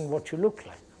interested in what you look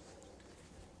like.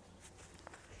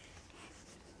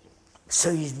 So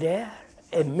is there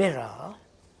a mirror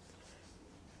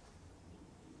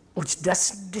which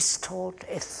doesn't distort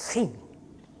a thing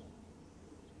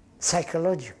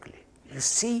psychologically? You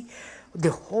see the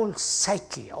whole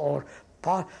psyche, or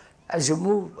part, as you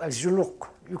move, as you look,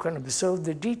 you can observe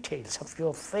the details of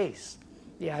your face.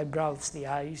 The eyebrows, the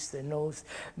eyes, the nose,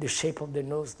 the shape of the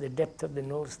nose, the depth of the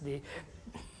nose, the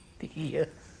ear,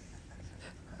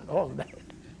 and all that.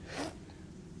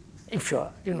 If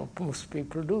you're, most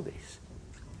people do this,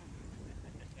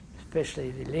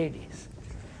 especially the ladies.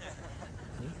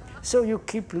 So you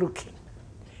keep looking.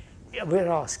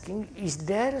 We're asking, is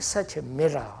there such a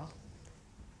mirror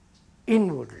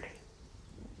inwardly,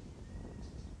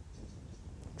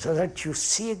 so that you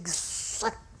see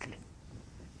exactly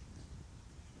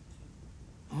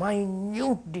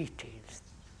minute details,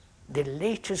 the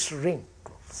latest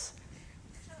wrinkles.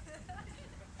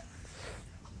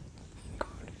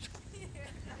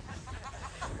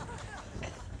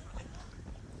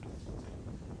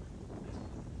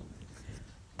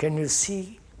 Can you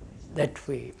see that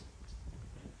way?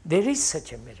 There is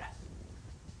such a mirror.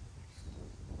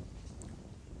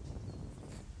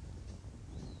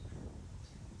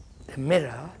 The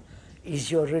mirror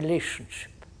is your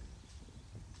relationship.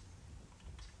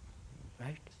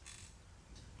 Right?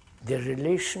 The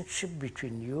relationship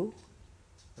between you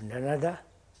and another,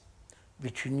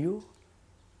 between you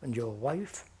and your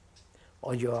wife,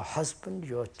 or your husband,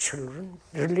 your children,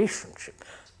 relationship.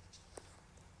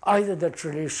 Either that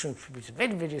relationship is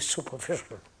very, very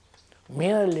superficial,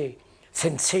 merely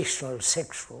sensational,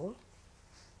 sexual.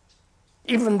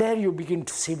 Even there you begin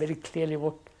to see very clearly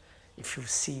what, if you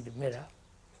see the mirror.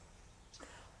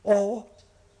 Or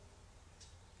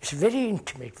it's very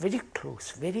intimate, very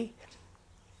close, very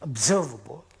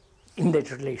observable, in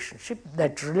that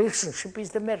relationship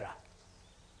is the mirror.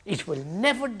 It will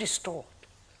never distort.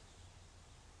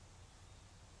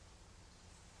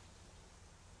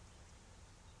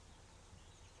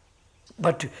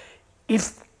 But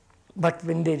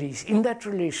when there is in that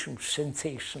relation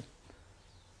sensation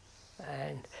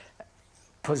and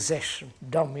possession,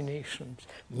 domination,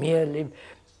 merely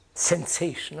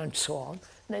sensation and so on,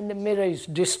 then the mirror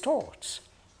distorts.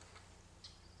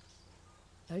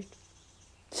 Right?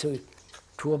 So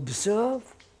to observe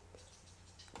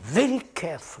very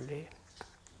carefully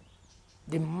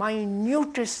the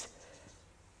minutest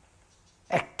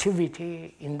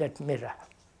activity in that mirror.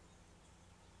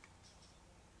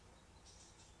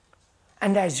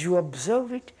 And as you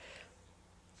observe it,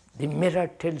 the mirror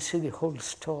tells you the whole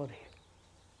story.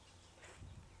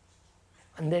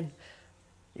 And then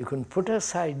you can put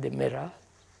aside the mirror,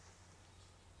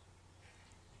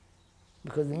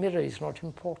 because the mirror is not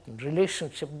important.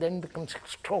 Relationship then becomes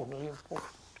extraordinarily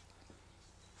important.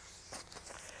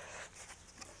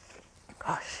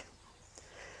 Gosh.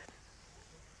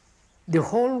 The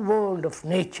whole world of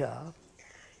nature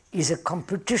is a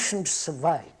competition to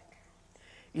survive.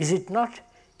 Is it not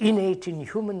innate in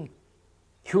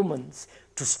humans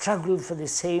to struggle for the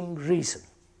same reason?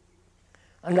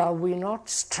 And are we not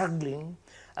struggling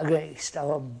against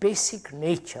our basic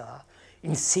nature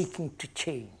in seeking to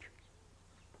change?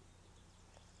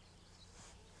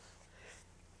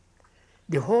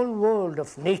 The whole world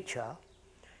of nature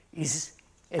is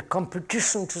a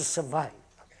competition to survive.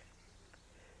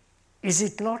 Is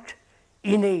it not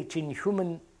innate in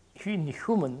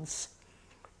humans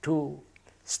to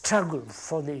struggle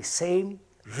for the same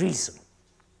reason?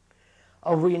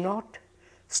 Are we not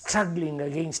struggling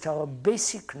against our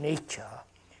basic nature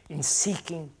in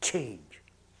seeking change?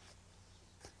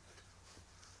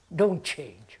 Don't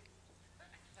change.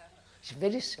 It's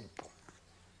very simple.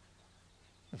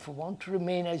 If you want to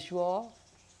remain as you are,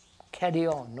 carry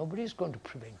on. Nobody is going to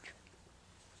prevent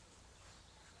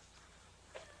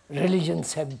you.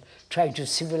 Religions have tried to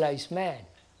civilize man,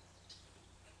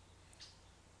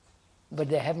 but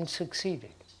they haven't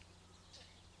succeeded.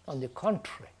 On the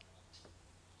contrary,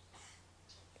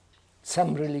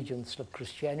 some religions like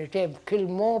Christianity have killed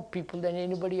more people than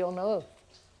anybody on earth.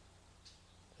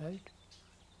 Right?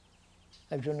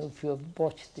 I don't know if you have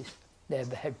watched this. They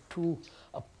have had 2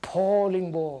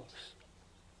 appalling wars.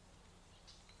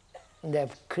 And they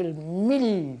have killed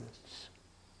millions.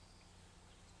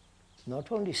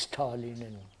 Not only Stalin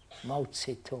and Mao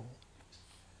Zedong.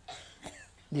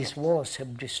 These wars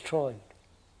have destroyed.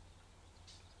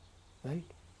 Right?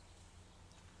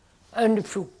 And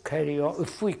if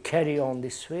we carry on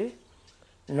this way,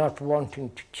 not wanting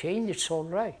to change, it's all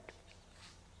right.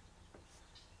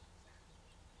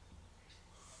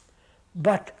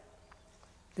 But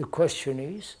the question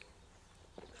is,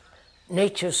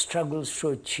 nature struggles to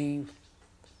achieve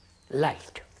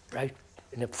light, right?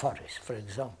 In a forest, for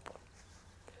example.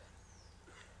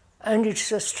 And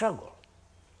it's a struggle,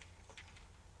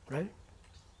 right?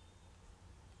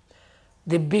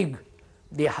 The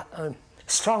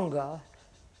stronger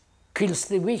kills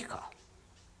the weaker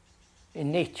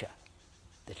in nature.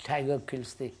 The tiger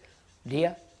kills the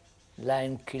deer,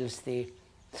 lion kills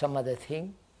some other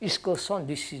thing. This goes on.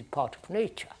 This is part of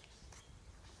nature.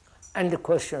 And the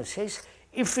question says,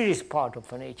 if it is part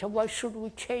of nature, why should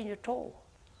we change at all?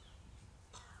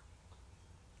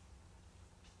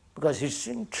 Because it's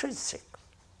intrinsic.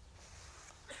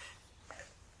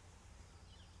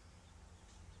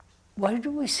 Why do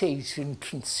we say it's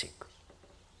intrinsic?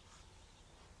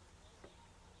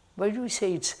 Why do we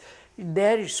say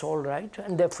it's all right,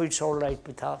 and therefore it's all right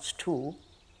with us too?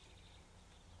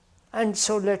 And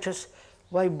so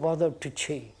why bother to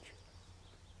change?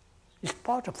 It's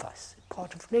part of us,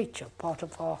 part of nature, part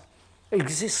of our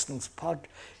existence,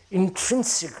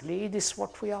 intrinsically this is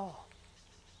what we are.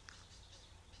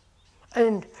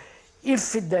 And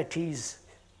if that is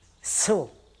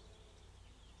so,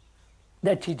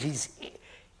 that it is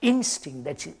instinct,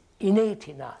 that is innate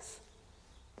in us,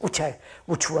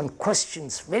 which one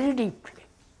questions very deeply,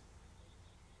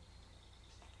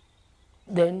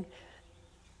 then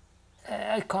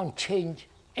I can't change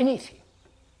anything.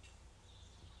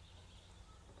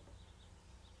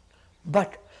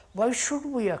 But why should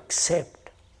we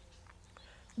accept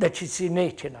that it's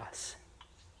innate in us?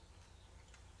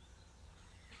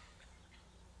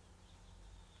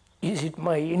 Is it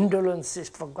my indolence?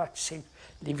 For God's sake,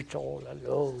 leave it all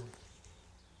alone.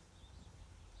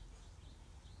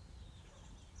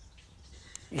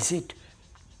 Is it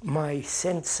my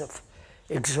sense of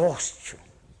exhaustion?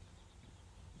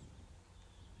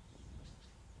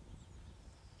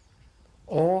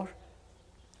 Or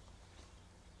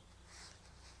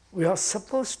We are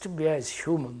supposed to be, as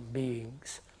human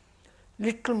beings,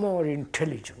 little more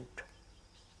intelligent,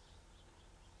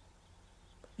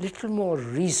 little more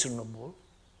reasonable,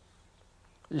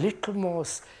 little more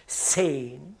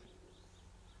sane,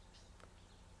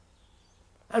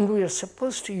 and we are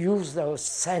supposed to use our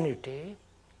sanity,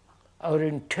 our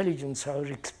intelligence, our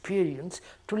experience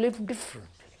to live differently.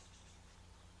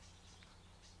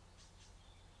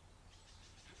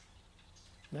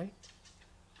 Right?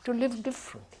 To live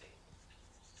differently.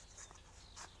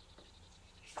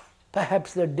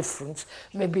 Perhaps the difference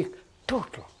may be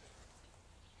total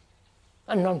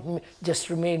and not just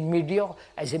remain mediocre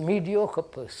as a mediocre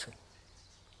person,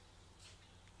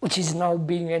 which is now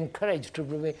being encouraged to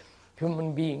remain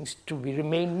human beings to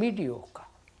remain mediocre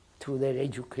through their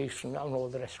education and all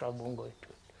the rest. I won't go into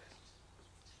it.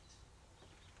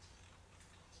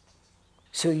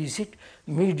 So is it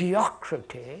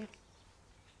mediocrity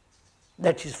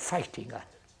that is fighting us,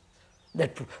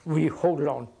 that we hold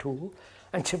on to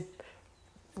and say,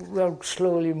 we're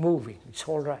slowly moving, it's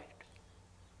all right.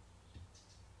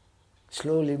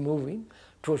 Slowly moving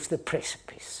towards the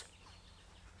precipice.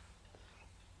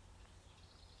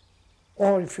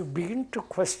 Or if you begin to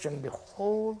question the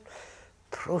whole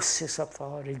process of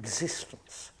our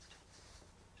existence,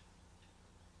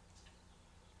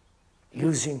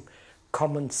 using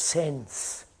common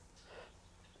sense,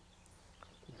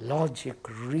 logic,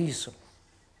 reason,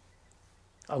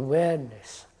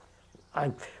 awareness,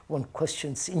 and one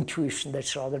questions intuition,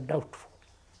 that's rather doubtful,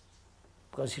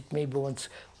 because it may be one's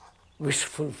wish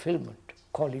fulfillment,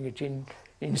 calling it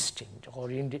instinct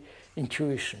or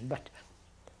intuition, but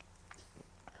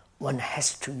one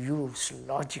has to use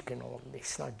logic in all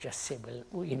this, not just say,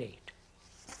 well, innate.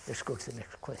 Let's go to the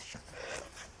next question.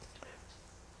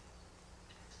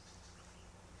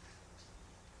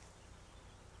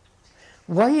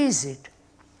 Why is it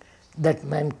that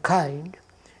mankind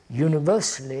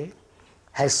universally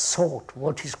has sought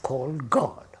what is called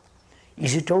God?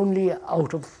 Is it only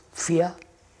out of fear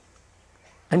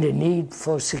and a need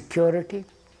for security,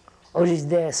 or is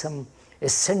there some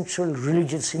essential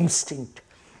religious instinct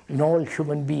in all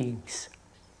human beings?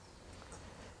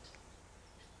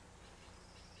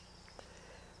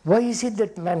 Why is it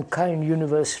that mankind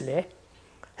universally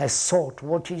has sought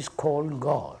what is called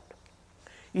God?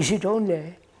 Is it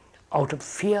only out of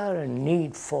fear and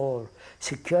need for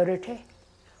security,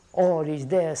 or is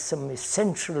there some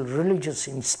essential religious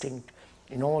instinct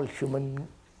in all human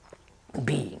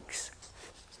beings?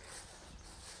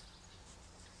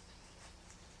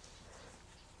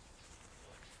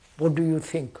 What do you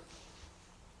think?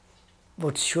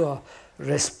 What's your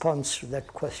response to that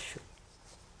question?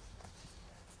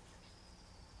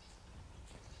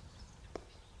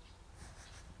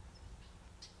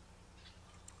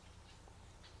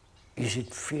 Is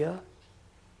it fear?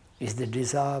 Is the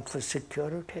desire for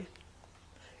security?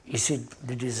 Is it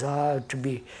the desire to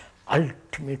be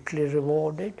ultimately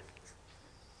rewarded?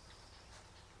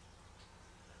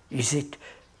 Is it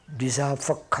desire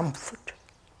for comfort?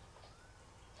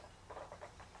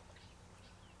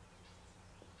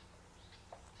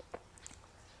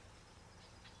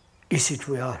 Is it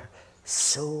we are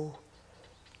so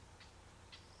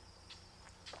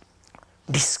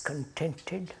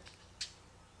discontented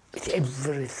with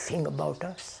everything about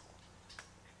us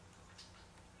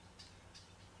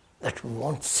that we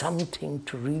want something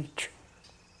to reach,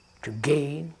 to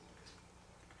gain?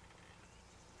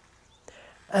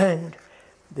 And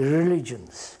the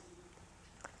religions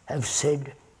have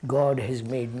said God has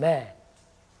made man,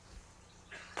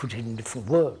 put it in different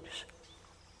words.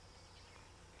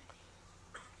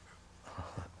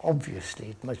 Obviously,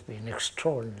 it must be an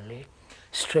extraordinarily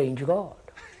strange God.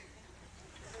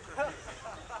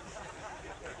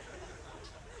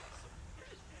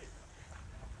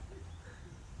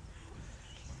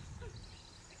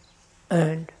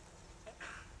 And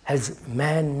has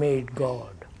man made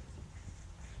God?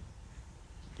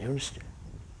 You understand?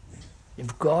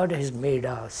 If God has made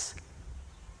us,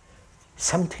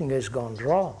 something has gone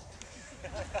wrong.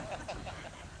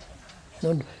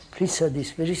 No, please, sir, this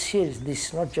is very serious. This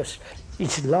is not just,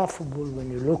 it's laughable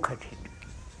when you look at it,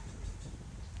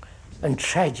 and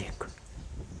tragic.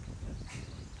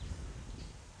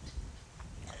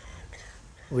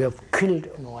 We have killed,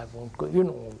 no, I won't go, you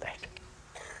know all that.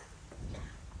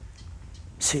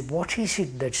 See, what is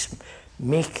it that's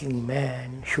making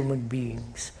man, human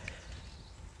beings,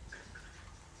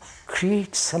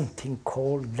 create something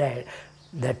called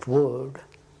that word?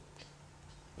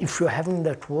 If you haven't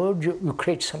that word, you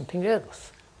create something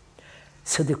else.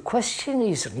 So the question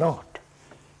is not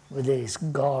whether it's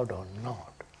God or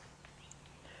not,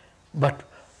 but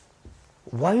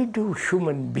why do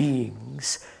human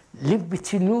beings live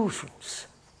with illusions?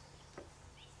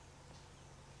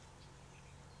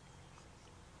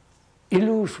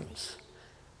 Illusions,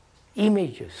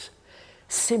 images,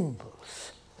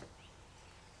 symbols.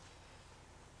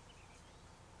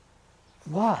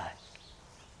 Why?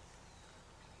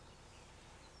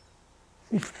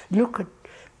 If you look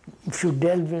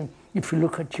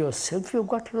at yourself, you've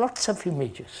got lots of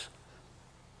images.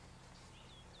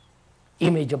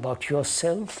 Image about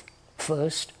yourself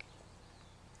first,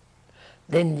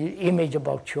 then the image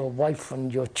about your wife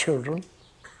and your children,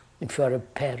 if you are a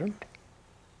parent.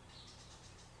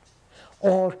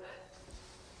 Or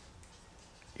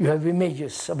you have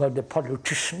images about the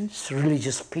politicians,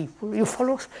 religious people. You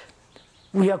follow?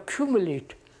 We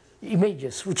accumulate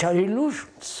images which are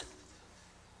illusions.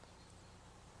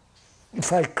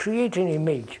 If I create an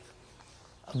image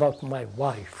about my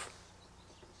wife,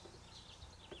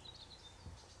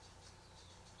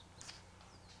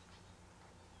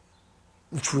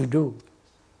 which we do,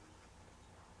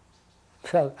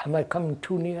 so am I coming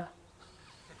too near?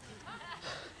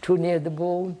 Too near the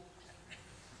bone?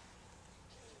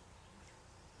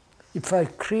 If I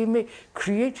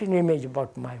create an image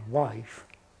about my wife,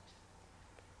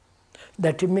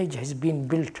 that image has been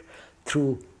built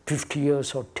through 50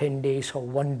 years or 10 days or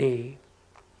 1 day.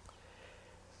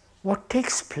 What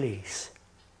takes place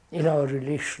in our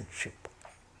relationship?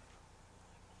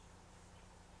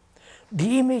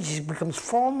 The image becomes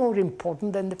far more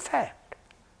important than the fact,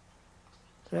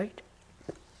 right?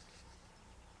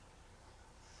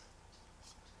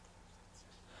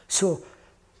 So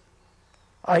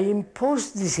I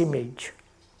impose this image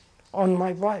on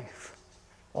my wife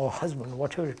or husband,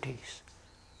 whatever it is,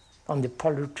 on the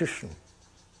politician.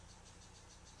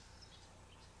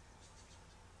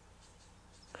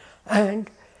 And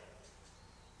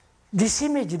this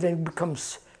image then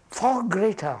becomes far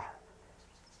greater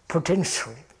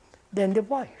potential than the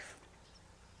wife,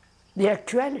 the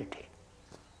actuality.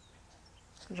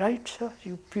 Right, sir?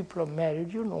 You people are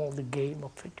married, you know the game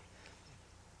of it.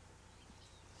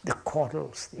 The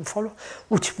quarrels, you follow?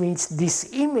 Which means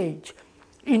this image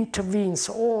intervenes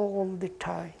all the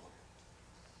time.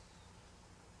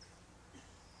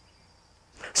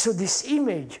 So this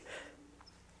image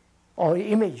or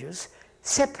images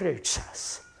separates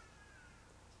us.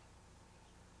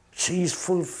 She is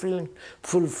fulfilling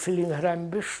her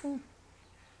ambition,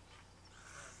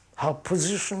 her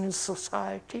position in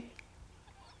society,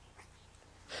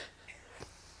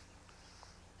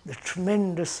 the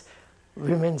tremendous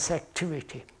women's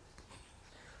activity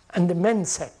and the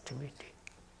men's activity.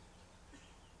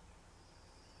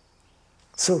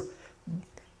 So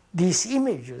these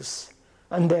images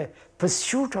and the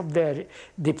pursuit of the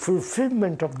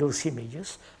fulfillment of those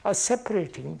images are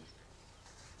separating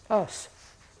us,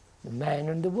 the man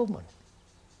and the woman.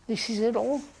 This is in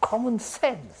all common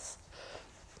sense.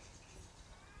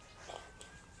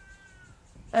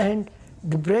 And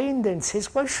the brain then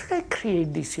says, why should I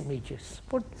create these images?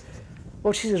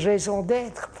 What is the raison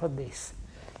d'être for this?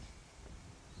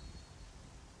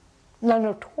 None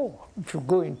at all, if you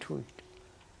go into it.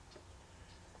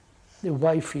 The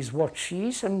wife is what she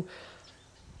is, and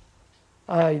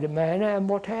I, the man, am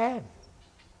what I am.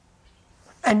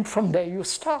 And from there you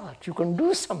start. You can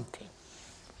do something.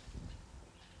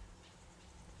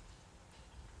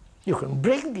 You can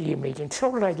break the image and say,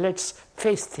 all right, let's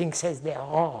face things as they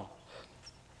are.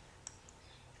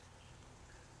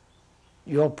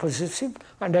 You're possessive,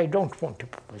 and I don't want to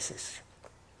be possessive.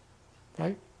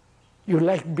 Right? You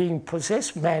like being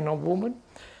possessed, man or woman,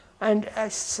 and I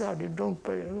said,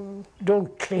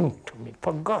 don't cling to me,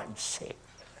 for God's sake.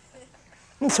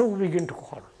 And so we begin to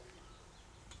quarrel.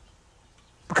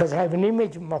 Because I have an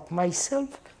image of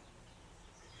myself.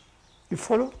 You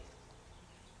follow?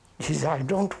 He says, I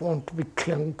don't want to be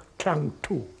clung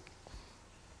to.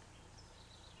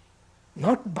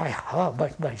 Not by her,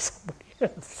 but by somebody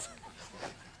else.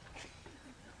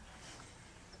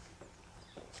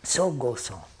 So goes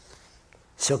on.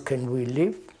 So can we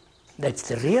live? That's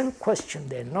the real question.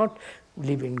 They're not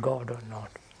live in God or not.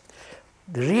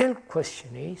 The real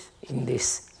question is, in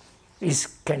this, is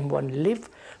can one live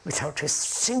without a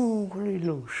single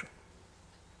illusion?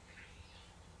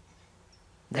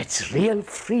 That's real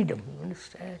freedom, you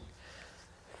understand?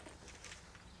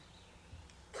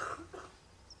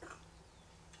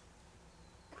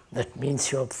 That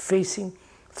means you're facing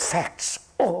facts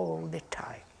all the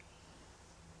time.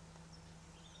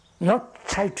 Not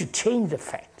try to change the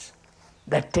facts.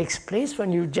 That takes place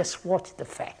when you just watch the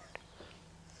fact.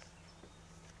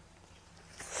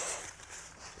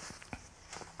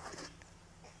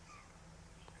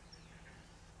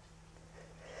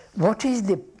 What is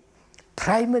the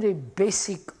primary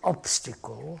basic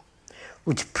obstacle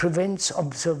which prevents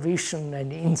observation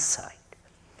and insight?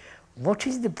 What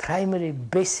is the primary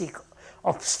basic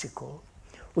obstacle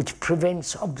which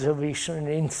prevents observation and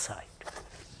insight?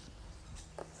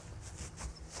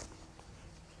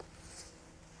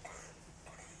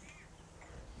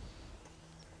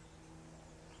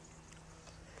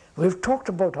 We've talked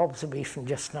about observation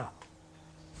just now,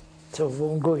 so we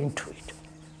won't go into it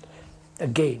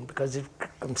again because it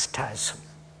becomes tiresome.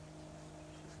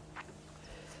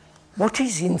 What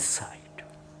is insight?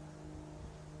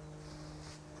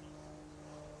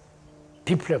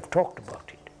 People have talked about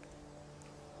it.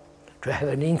 To have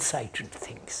an insight into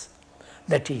things.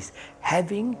 That is,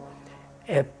 having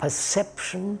a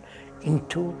perception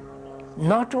into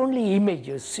not only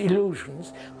images,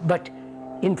 illusions, but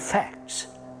in facts.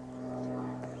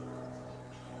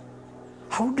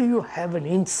 How do you have an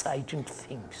insight into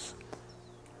things?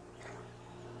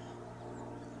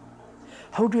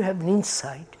 How do you have an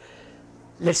insight?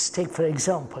 Let's take, for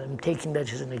example, I'm taking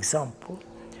that as an example,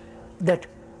 that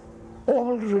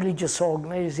all religious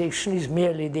organization is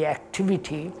merely the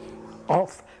activity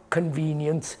of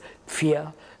convenience,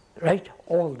 fear, right?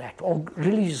 All that, all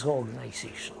religious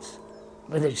organizations,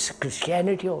 whether it's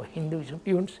Christianity or Hinduism,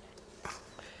 even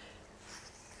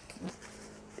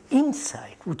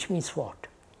insight, which means what?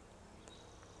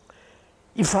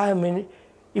 If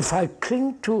I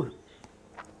cling to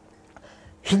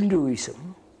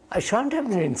Hinduism, I shan't have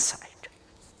an insight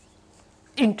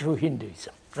into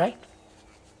Hinduism, right?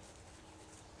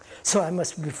 So I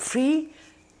must be free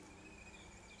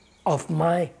of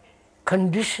my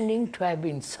conditioning to have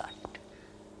insight.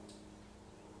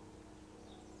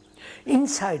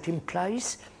 Insight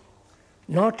implies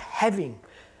not having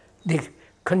the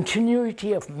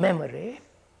continuity of memory,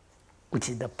 which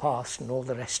is the past and all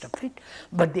the rest of it,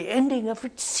 but the ending of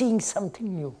it, seeing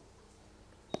something new.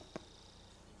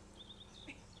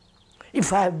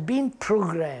 If I have been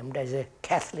programmed as a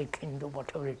Catholic, Hindu,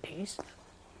 whatever it is,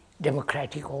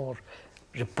 Democratic or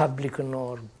Republican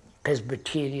or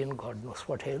Presbyterian, God knows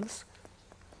what else,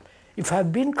 if I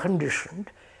have been conditioned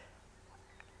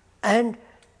and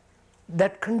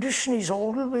that condition is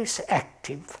always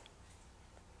active,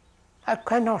 I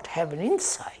cannot have an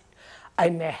insight. I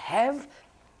may have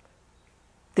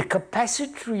the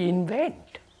capacity to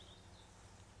invent.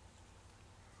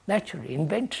 Naturally,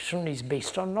 invention is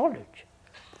based on knowledge.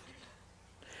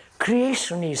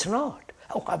 Creation is not.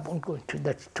 Oh, I won't go into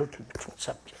that, totally different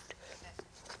subject.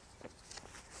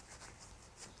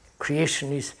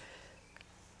 Creation is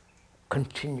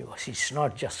continuous. It's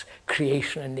not just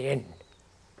creation and the end.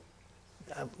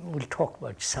 We'll talk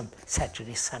about some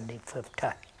Saturday, Sunday, fifth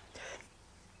time.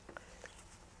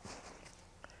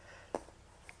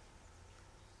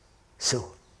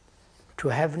 So, to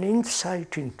have an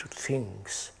insight into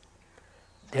things,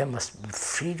 there must be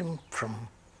freedom from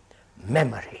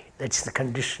memory. That's the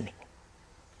conditioning.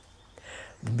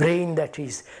 The brain that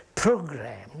is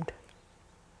programmed,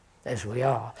 as we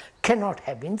are, cannot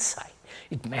have insight.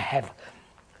 It may have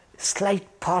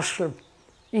slight partial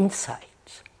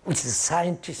insights, which the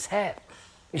scientists have.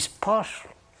 It's partial.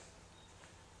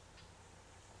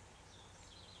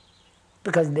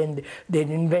 Because then the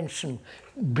invention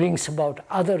brings about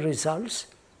other results,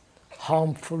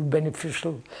 harmful,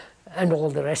 beneficial, and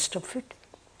all the rest of it.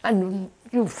 And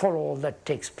you follow all that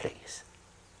takes place.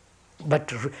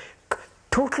 But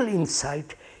total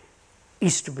insight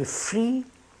is to be free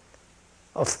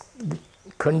of the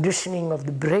conditioning of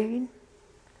the brain,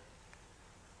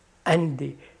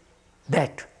 and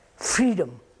that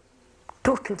freedom,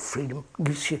 total freedom,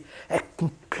 gives you a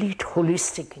complete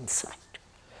holistic insight.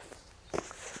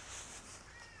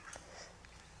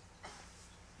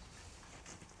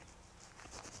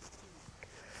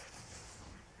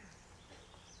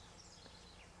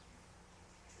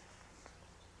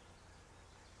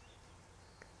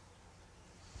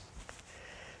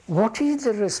 What is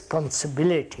the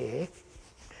responsibility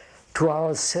to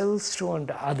ourselves, to and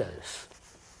others?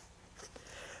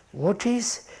 What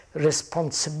is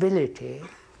responsibility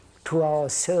to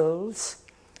ourselves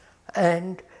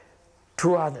and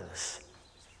to others?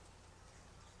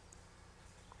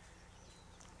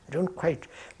 I don't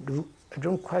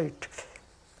quite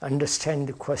understand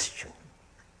the question.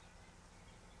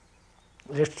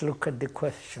 Let's look at the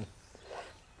question.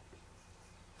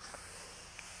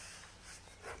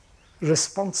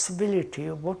 Responsibility,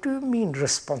 what do you mean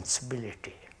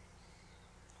responsibility?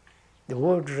 The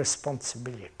word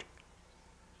responsibility,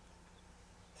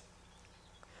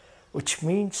 which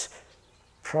means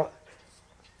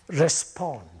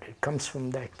respond. It comes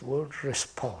from that word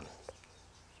respond.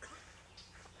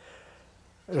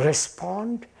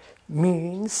 Respond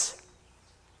means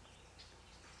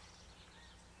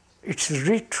it's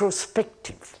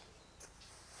retrospective,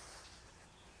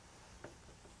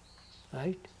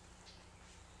 right?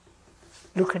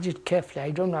 Look at it carefully.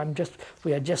 I don't know,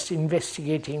 we are just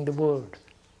investigating the word.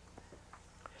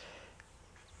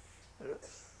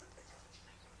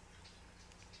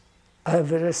 I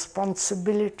have a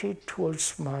responsibility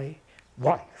towards my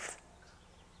wife.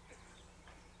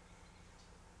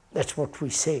 That's what we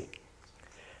say.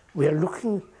 We are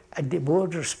looking at the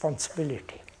word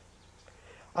responsibility.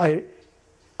 I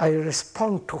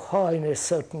respond to her in a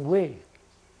certain way,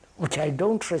 which I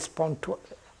don't respond to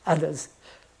others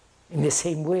in the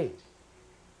same way,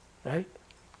 right?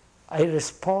 I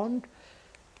respond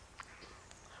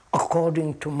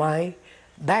according to my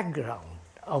background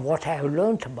or what I have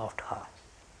learned about her.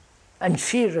 And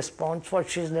she responds what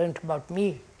she's learned about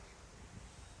me.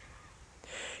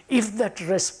 If that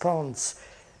response,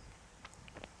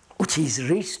 which is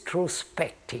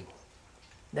retrospecting,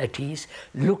 that is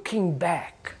looking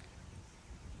back,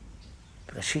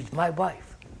 because she's my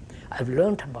wife, I've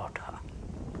learned about her.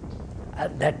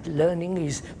 That learning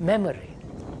is memory.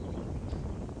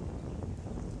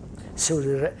 So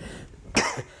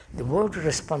the word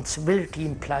responsibility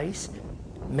implies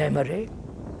memory,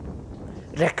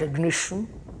 recognition.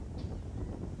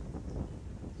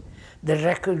 The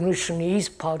recognition is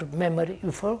part of memory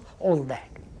for all that.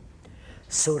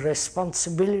 So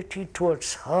responsibility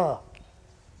towards her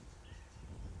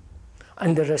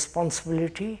and the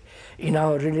responsibility in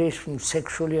our relation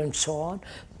sexually and so on,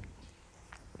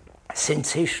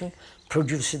 sensation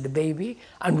produces the baby,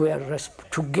 and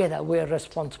together we are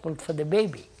responsible for the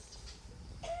baby.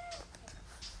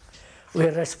 We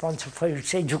are responsible for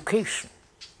its education.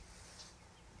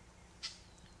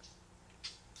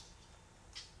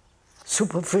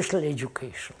 Superficial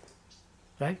education,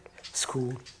 right?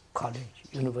 School, college,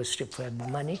 university if we have the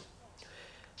money,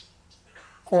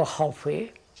 or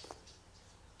halfway.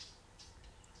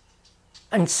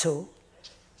 And so,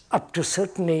 up to a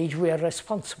certain age, we are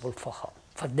responsible for her,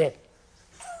 for them.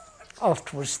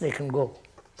 Afterwards, they can go.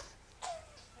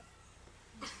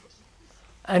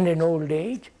 And in old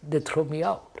age, they throw me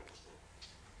out.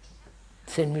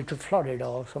 Send me to Florida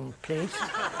or some place.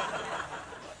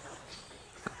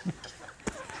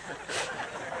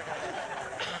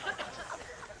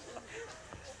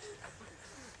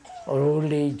 Or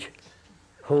old age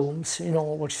homes, you know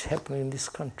what's happening in this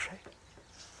country.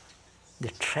 The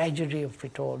tragedy of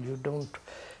it all, you don't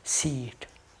see it.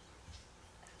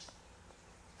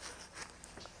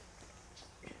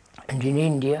 And in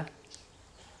India,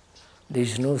 there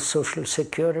is no social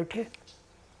security.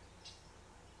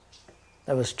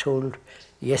 I was told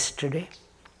yesterday,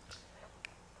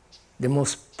 the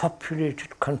most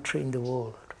populated country in the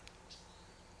world,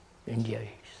 India is.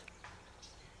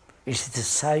 It's the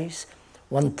size,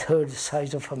 1/3 the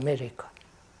size of America,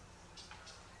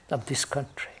 of this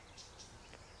country.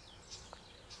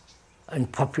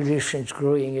 And population is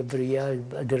growing every year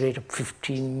at the rate of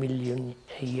 15 million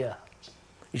a year.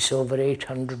 It's over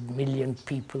 800 million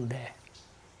people there.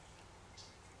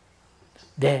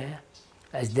 There,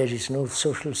 as there is no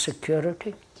social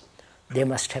security, they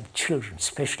must have children,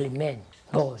 especially men,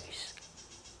 boys.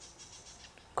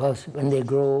 Because when they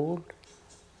grow old,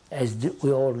 as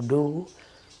we all do,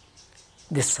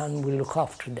 the son will look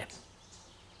after them.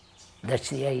 That's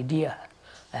the idea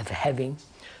of having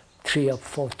 3 or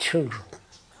 4 children,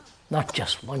 not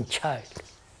just one child.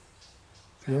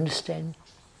 You understand?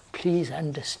 Please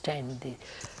understand the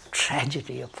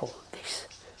tragedy of all this.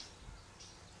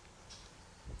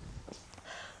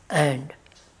 And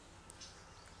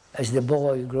as the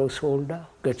boy grows older,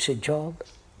 gets a job,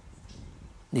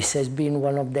 this has been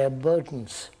one of their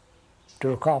burdens, to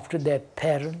look after their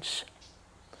parents,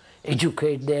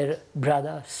 educate their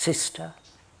brother, sister.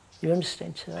 You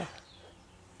understand, sir?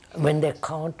 When they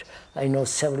can't, I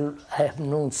have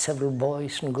known several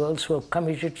boys and girls who have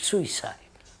committed suicide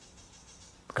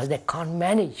because they can't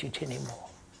manage it anymore.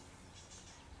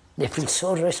 They feel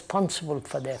so responsible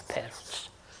for their parents.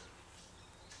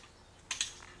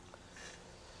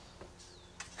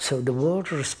 So the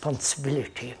word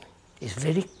responsibility is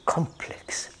very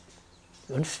complex.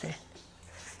 You understand?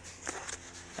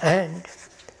 And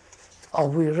are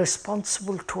we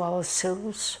responsible to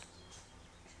ourselves?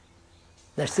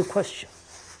 That's the question.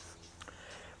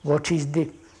 What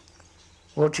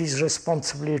is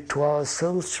responsibility to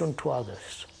ourselves and to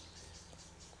others?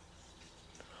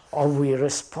 Are we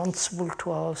responsible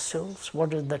to ourselves? What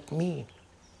does that mean?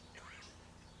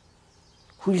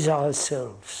 Who is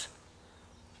ourselves?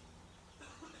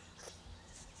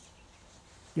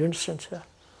 You understand, sir?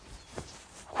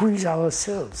 Who is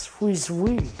ourselves? Who is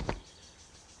we?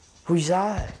 Who is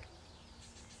I?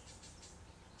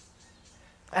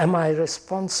 Am I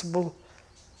responsible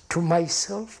to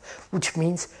myself? Which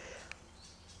means,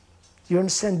 you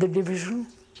understand the division?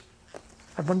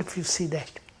 I wonder if you see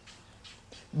that.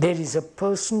 There is a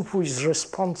person who is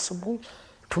responsible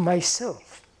to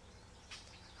myself.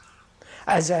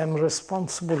 As I am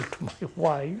responsible to my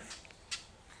wife,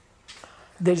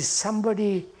 there is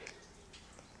somebody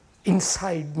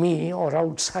inside me or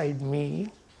outside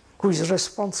me who is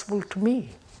responsible to me.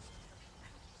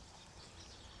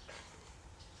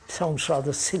 Sounds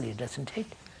rather silly, doesn't it?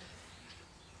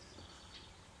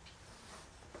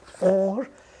 Or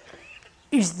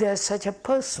is there such a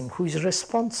person who is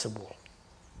responsible?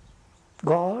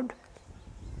 God?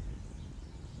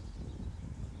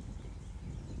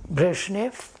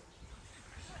 Brezhnev?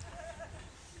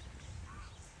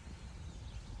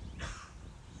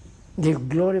 The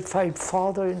glorified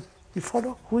Father? You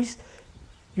follow? Who is?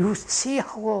 You see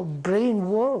how our brain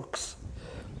works.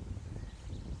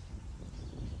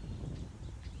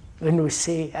 When we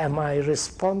say, am I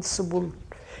responsible?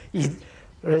 Is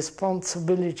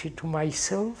responsibility to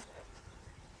myself,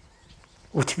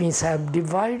 which means I have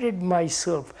divided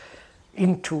myself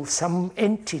into some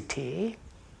entity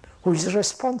who is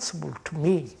responsible to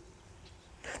me.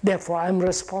 Therefore, I am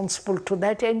responsible to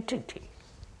that entity,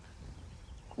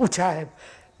 which I have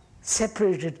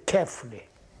separated carefully,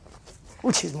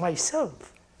 which is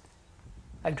myself.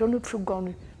 I don't know if you've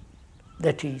gone,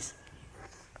 that is.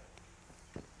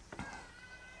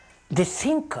 The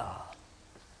thinker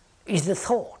is the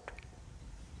thought.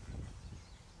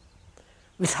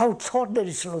 Without thought, there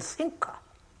is no thinker.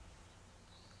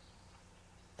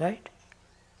 Right?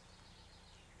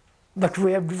 But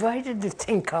we have divided the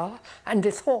thinker and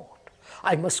the thought.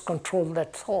 I must control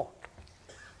that thought.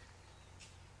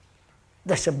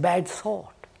 That's a bad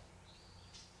thought.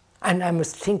 And I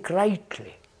must think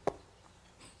rightly,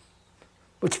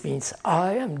 which means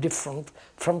I am different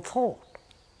from thought.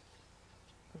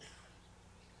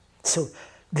 So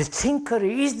the thinker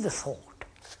is the thought.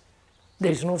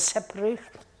 There is no separation.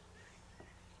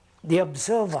 The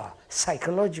observer,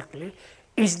 psychologically,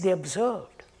 is the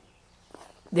observed.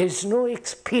 There is no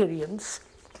experience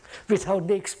without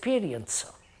the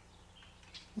experiencer.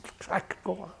 I could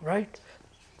go on, right?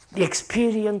 The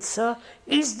experiencer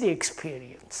is the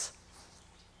experience.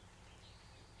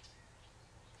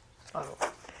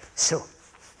 So,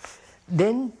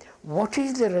 then what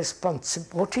is the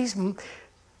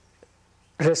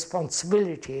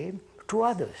responsibility to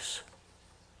others?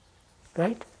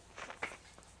 Right?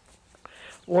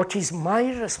 What is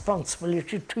my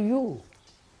responsibility to you?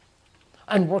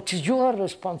 And what is your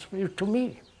responsibility to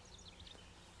me?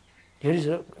 Here is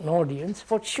an audience.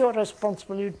 What's your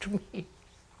responsibility to me?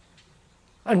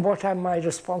 And what am I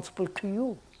responsible to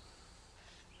you?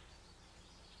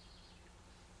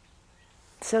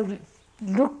 So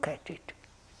look at it.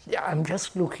 I'm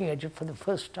just looking at it for the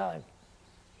first time.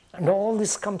 And all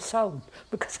this comes out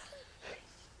because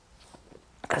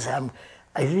I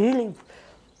really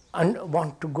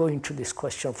want to go into this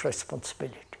question of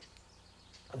responsibility.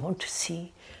 I want to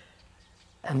see,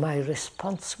 am I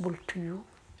responsible to you?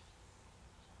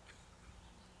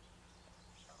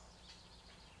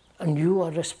 And you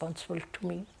are responsible to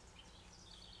me?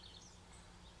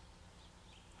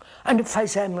 And if I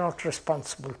say I'm not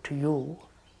responsible to you,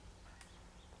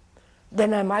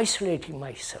 then I'm isolating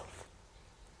myself.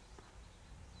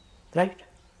 Right?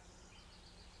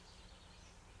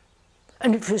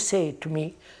 And if you say to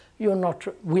me, we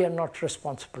are not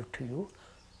responsible to you,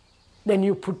 then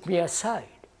you put me aside.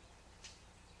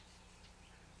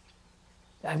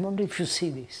 I wonder if you see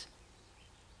this.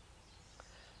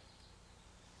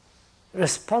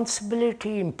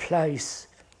 Responsibility implies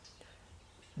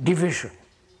division,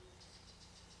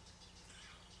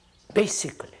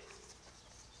 basically.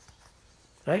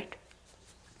 Right?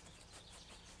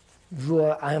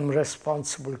 I am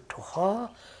responsible to her,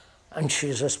 and she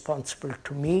is responsible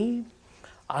to me.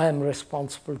 I am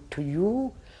responsible to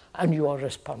you, and you are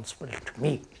responsible to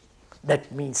me.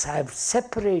 That means I have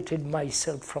separated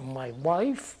myself from my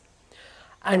wife,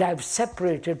 and I have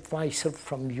separated myself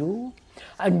from you,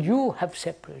 and you have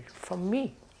separated from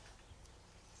me.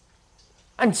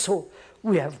 And so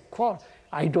we have quarreled.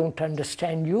 I don't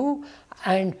understand you,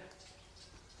 and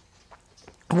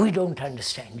we don't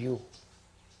understand you.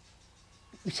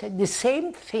 We said the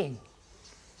same thing,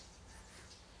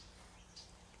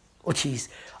 which is,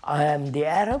 I am the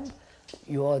Arab,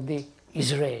 you are the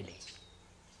Israeli.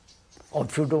 Or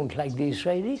if you don't like the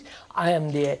Israelis, I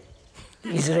am the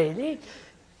Israeli,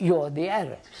 you are the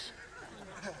Arabs.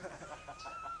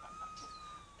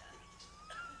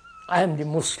 I am the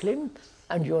Muslim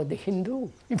and you're the Hindu.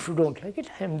 If you don't like it,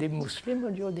 I am the Muslim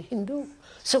and you're the Hindu.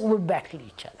 So we battle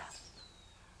each other.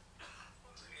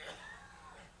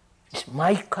 It's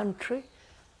my country,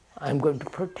 I'm going to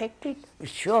protect it.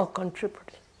 It's your country,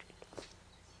 protect it.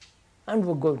 And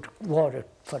we're going to war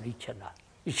for each other.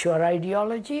 It's your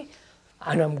ideology,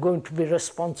 and I'm going to be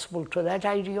responsible to that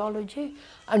ideology,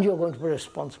 and you're going to be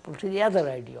responsible to the other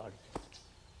ideology.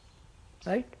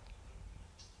 Right?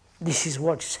 This is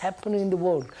what's happening in the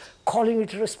world, calling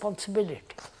it responsibility.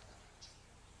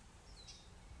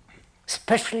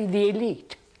 Especially the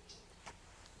elite.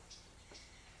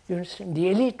 You understand? The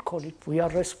elite call it, we are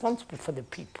responsible for the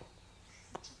people.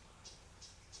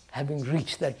 Having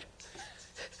reached that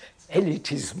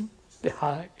elitism, the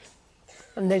high,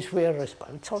 and that's we are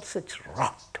responsible. It's all such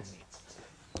rot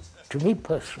to me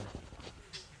personally.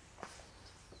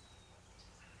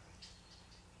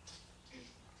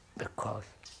 Because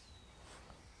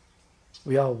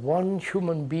we are one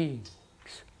human beings.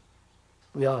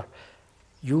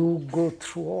 You go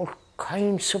through all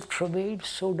kinds of travail,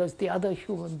 so does the other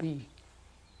human being,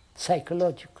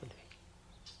 psychologically.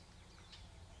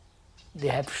 They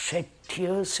have shed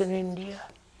tears in India,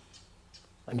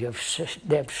 and they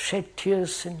have shed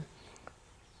tears in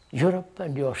Europe,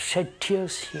 and you have shed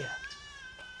tears here,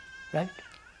 right?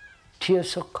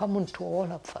 Tears are common to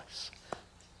all of us,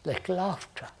 like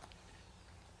laughter.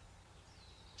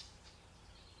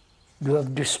 You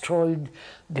have destroyed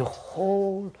the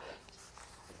whole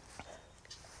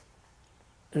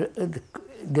the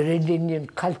Red Indian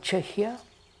culture here,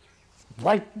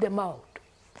 wiped them out.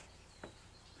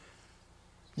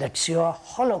 That's your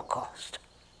Holocaust.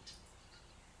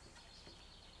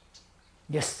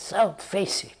 Just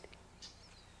face it.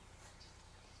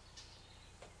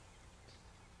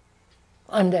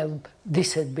 And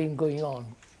this has been going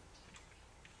on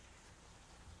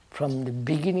from the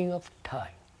beginning of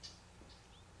time.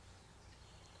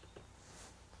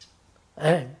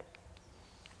 And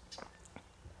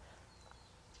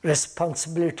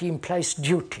responsibility implies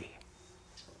duty.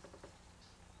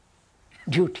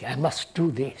 Duty, I must do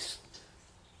this.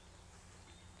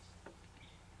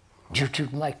 Duty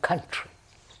to my country.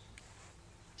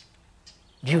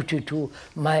 Duty to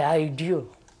my ideal.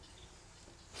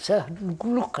 So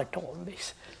look at all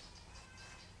this.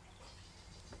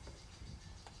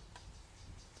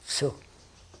 So,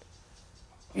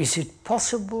 is it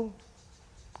possible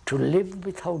to live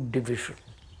without division?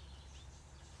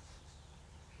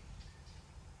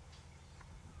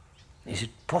 Is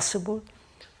it possible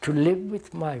to live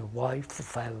with my wife,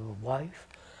 if I have a wife,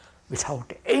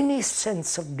 without any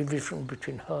sense of division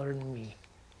between her and me?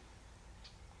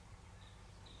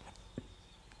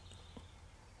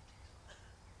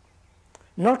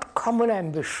 Not common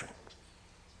ambition.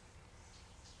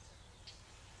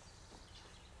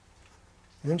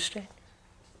 You understand?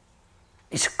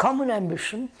 It's common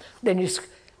ambition, then it's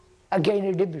again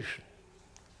a division.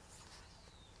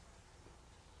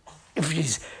 If it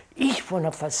is each one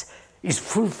of us is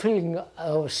fulfilling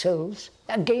ourselves,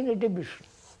 again a division.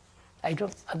 I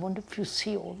wonder if you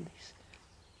see all this.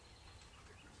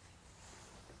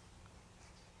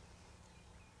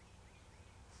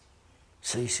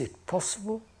 So is it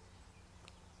possible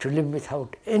to live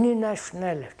without any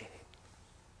nationality?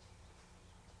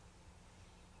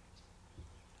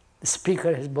 The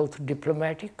speaker has both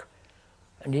diplomatic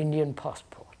and Indian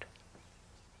passport.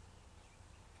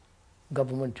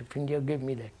 Government of India gave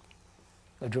me that.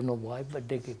 I don't know why, but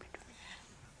they gave it to me.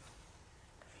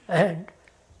 And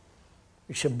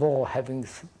it's a bore having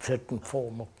a certain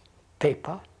form of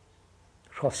paper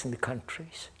crossing the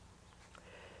countries.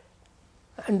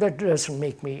 And that doesn't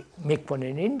make one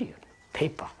an Indian.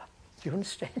 Paper. Do you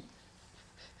understand?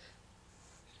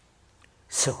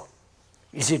 So,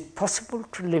 is it possible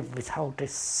to live without a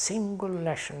single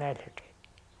nationality?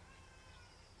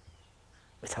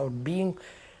 Without being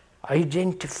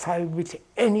identified with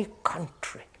any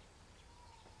country?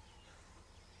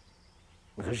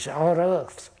 Because it's our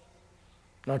earth,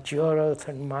 not your earth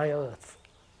and my earth.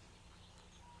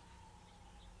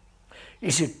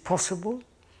 Is it possible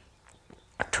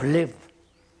to live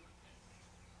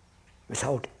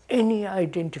without any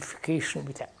identification,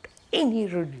 without any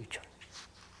religion?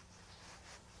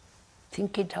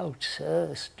 Think it out,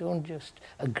 sirs. Don't just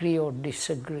agree or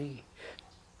disagree.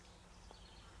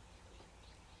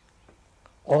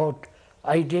 Or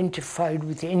identified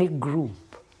with any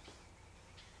group,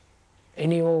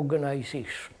 any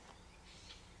organization,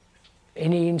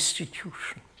 any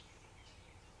institution,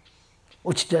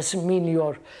 which doesn't mean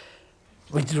you're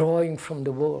withdrawing from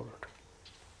the world,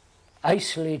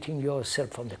 isolating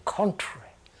yourself. On the contrary,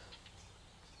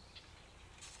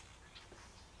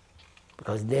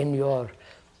 because then you are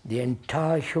the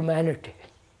entire humanity.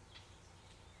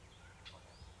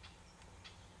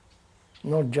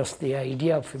 Not just the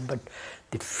idea of it, but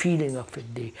the feeling of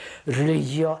it, the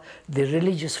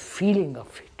religious feeling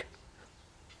of it.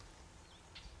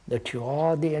 That you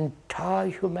are the entire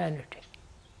humanity.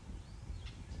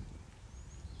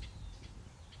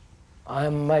 I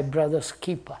am my brother's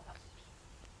keeper.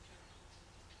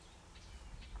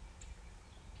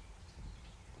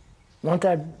 Not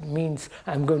that means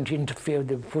I'm going to interfere with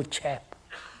the poor chap,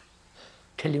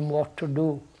 tell him what to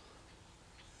do.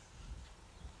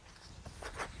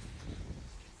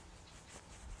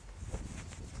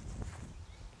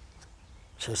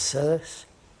 So, sirs,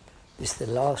 this is the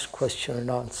last question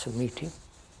and answer meeting.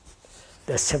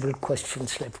 There are several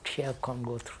questions left here, I can't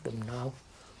go through them now.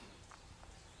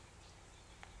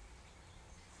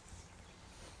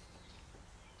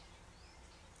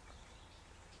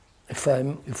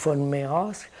 If one may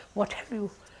ask, what have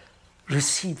you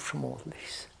received from all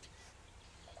this?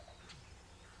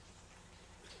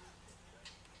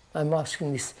 I'm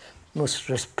asking this most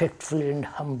respectfully and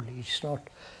humbly. It's not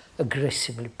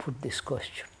aggressively put this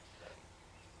question.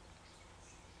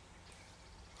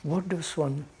 What does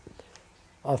one,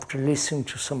 after listening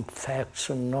to some facts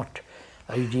and not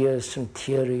ideas and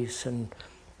theories and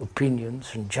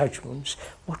opinions and judgments,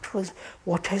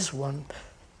 what has one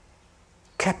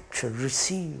captured,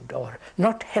 received, or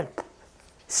not helped,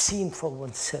 seen for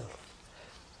oneself?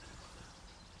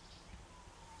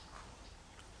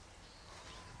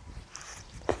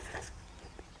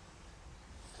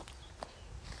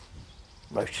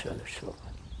 Right, sir, let's look.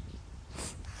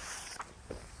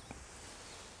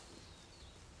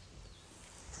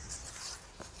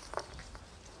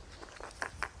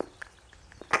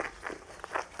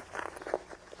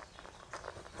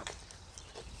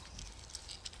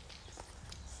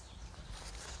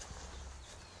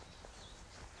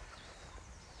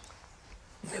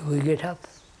 May we get up?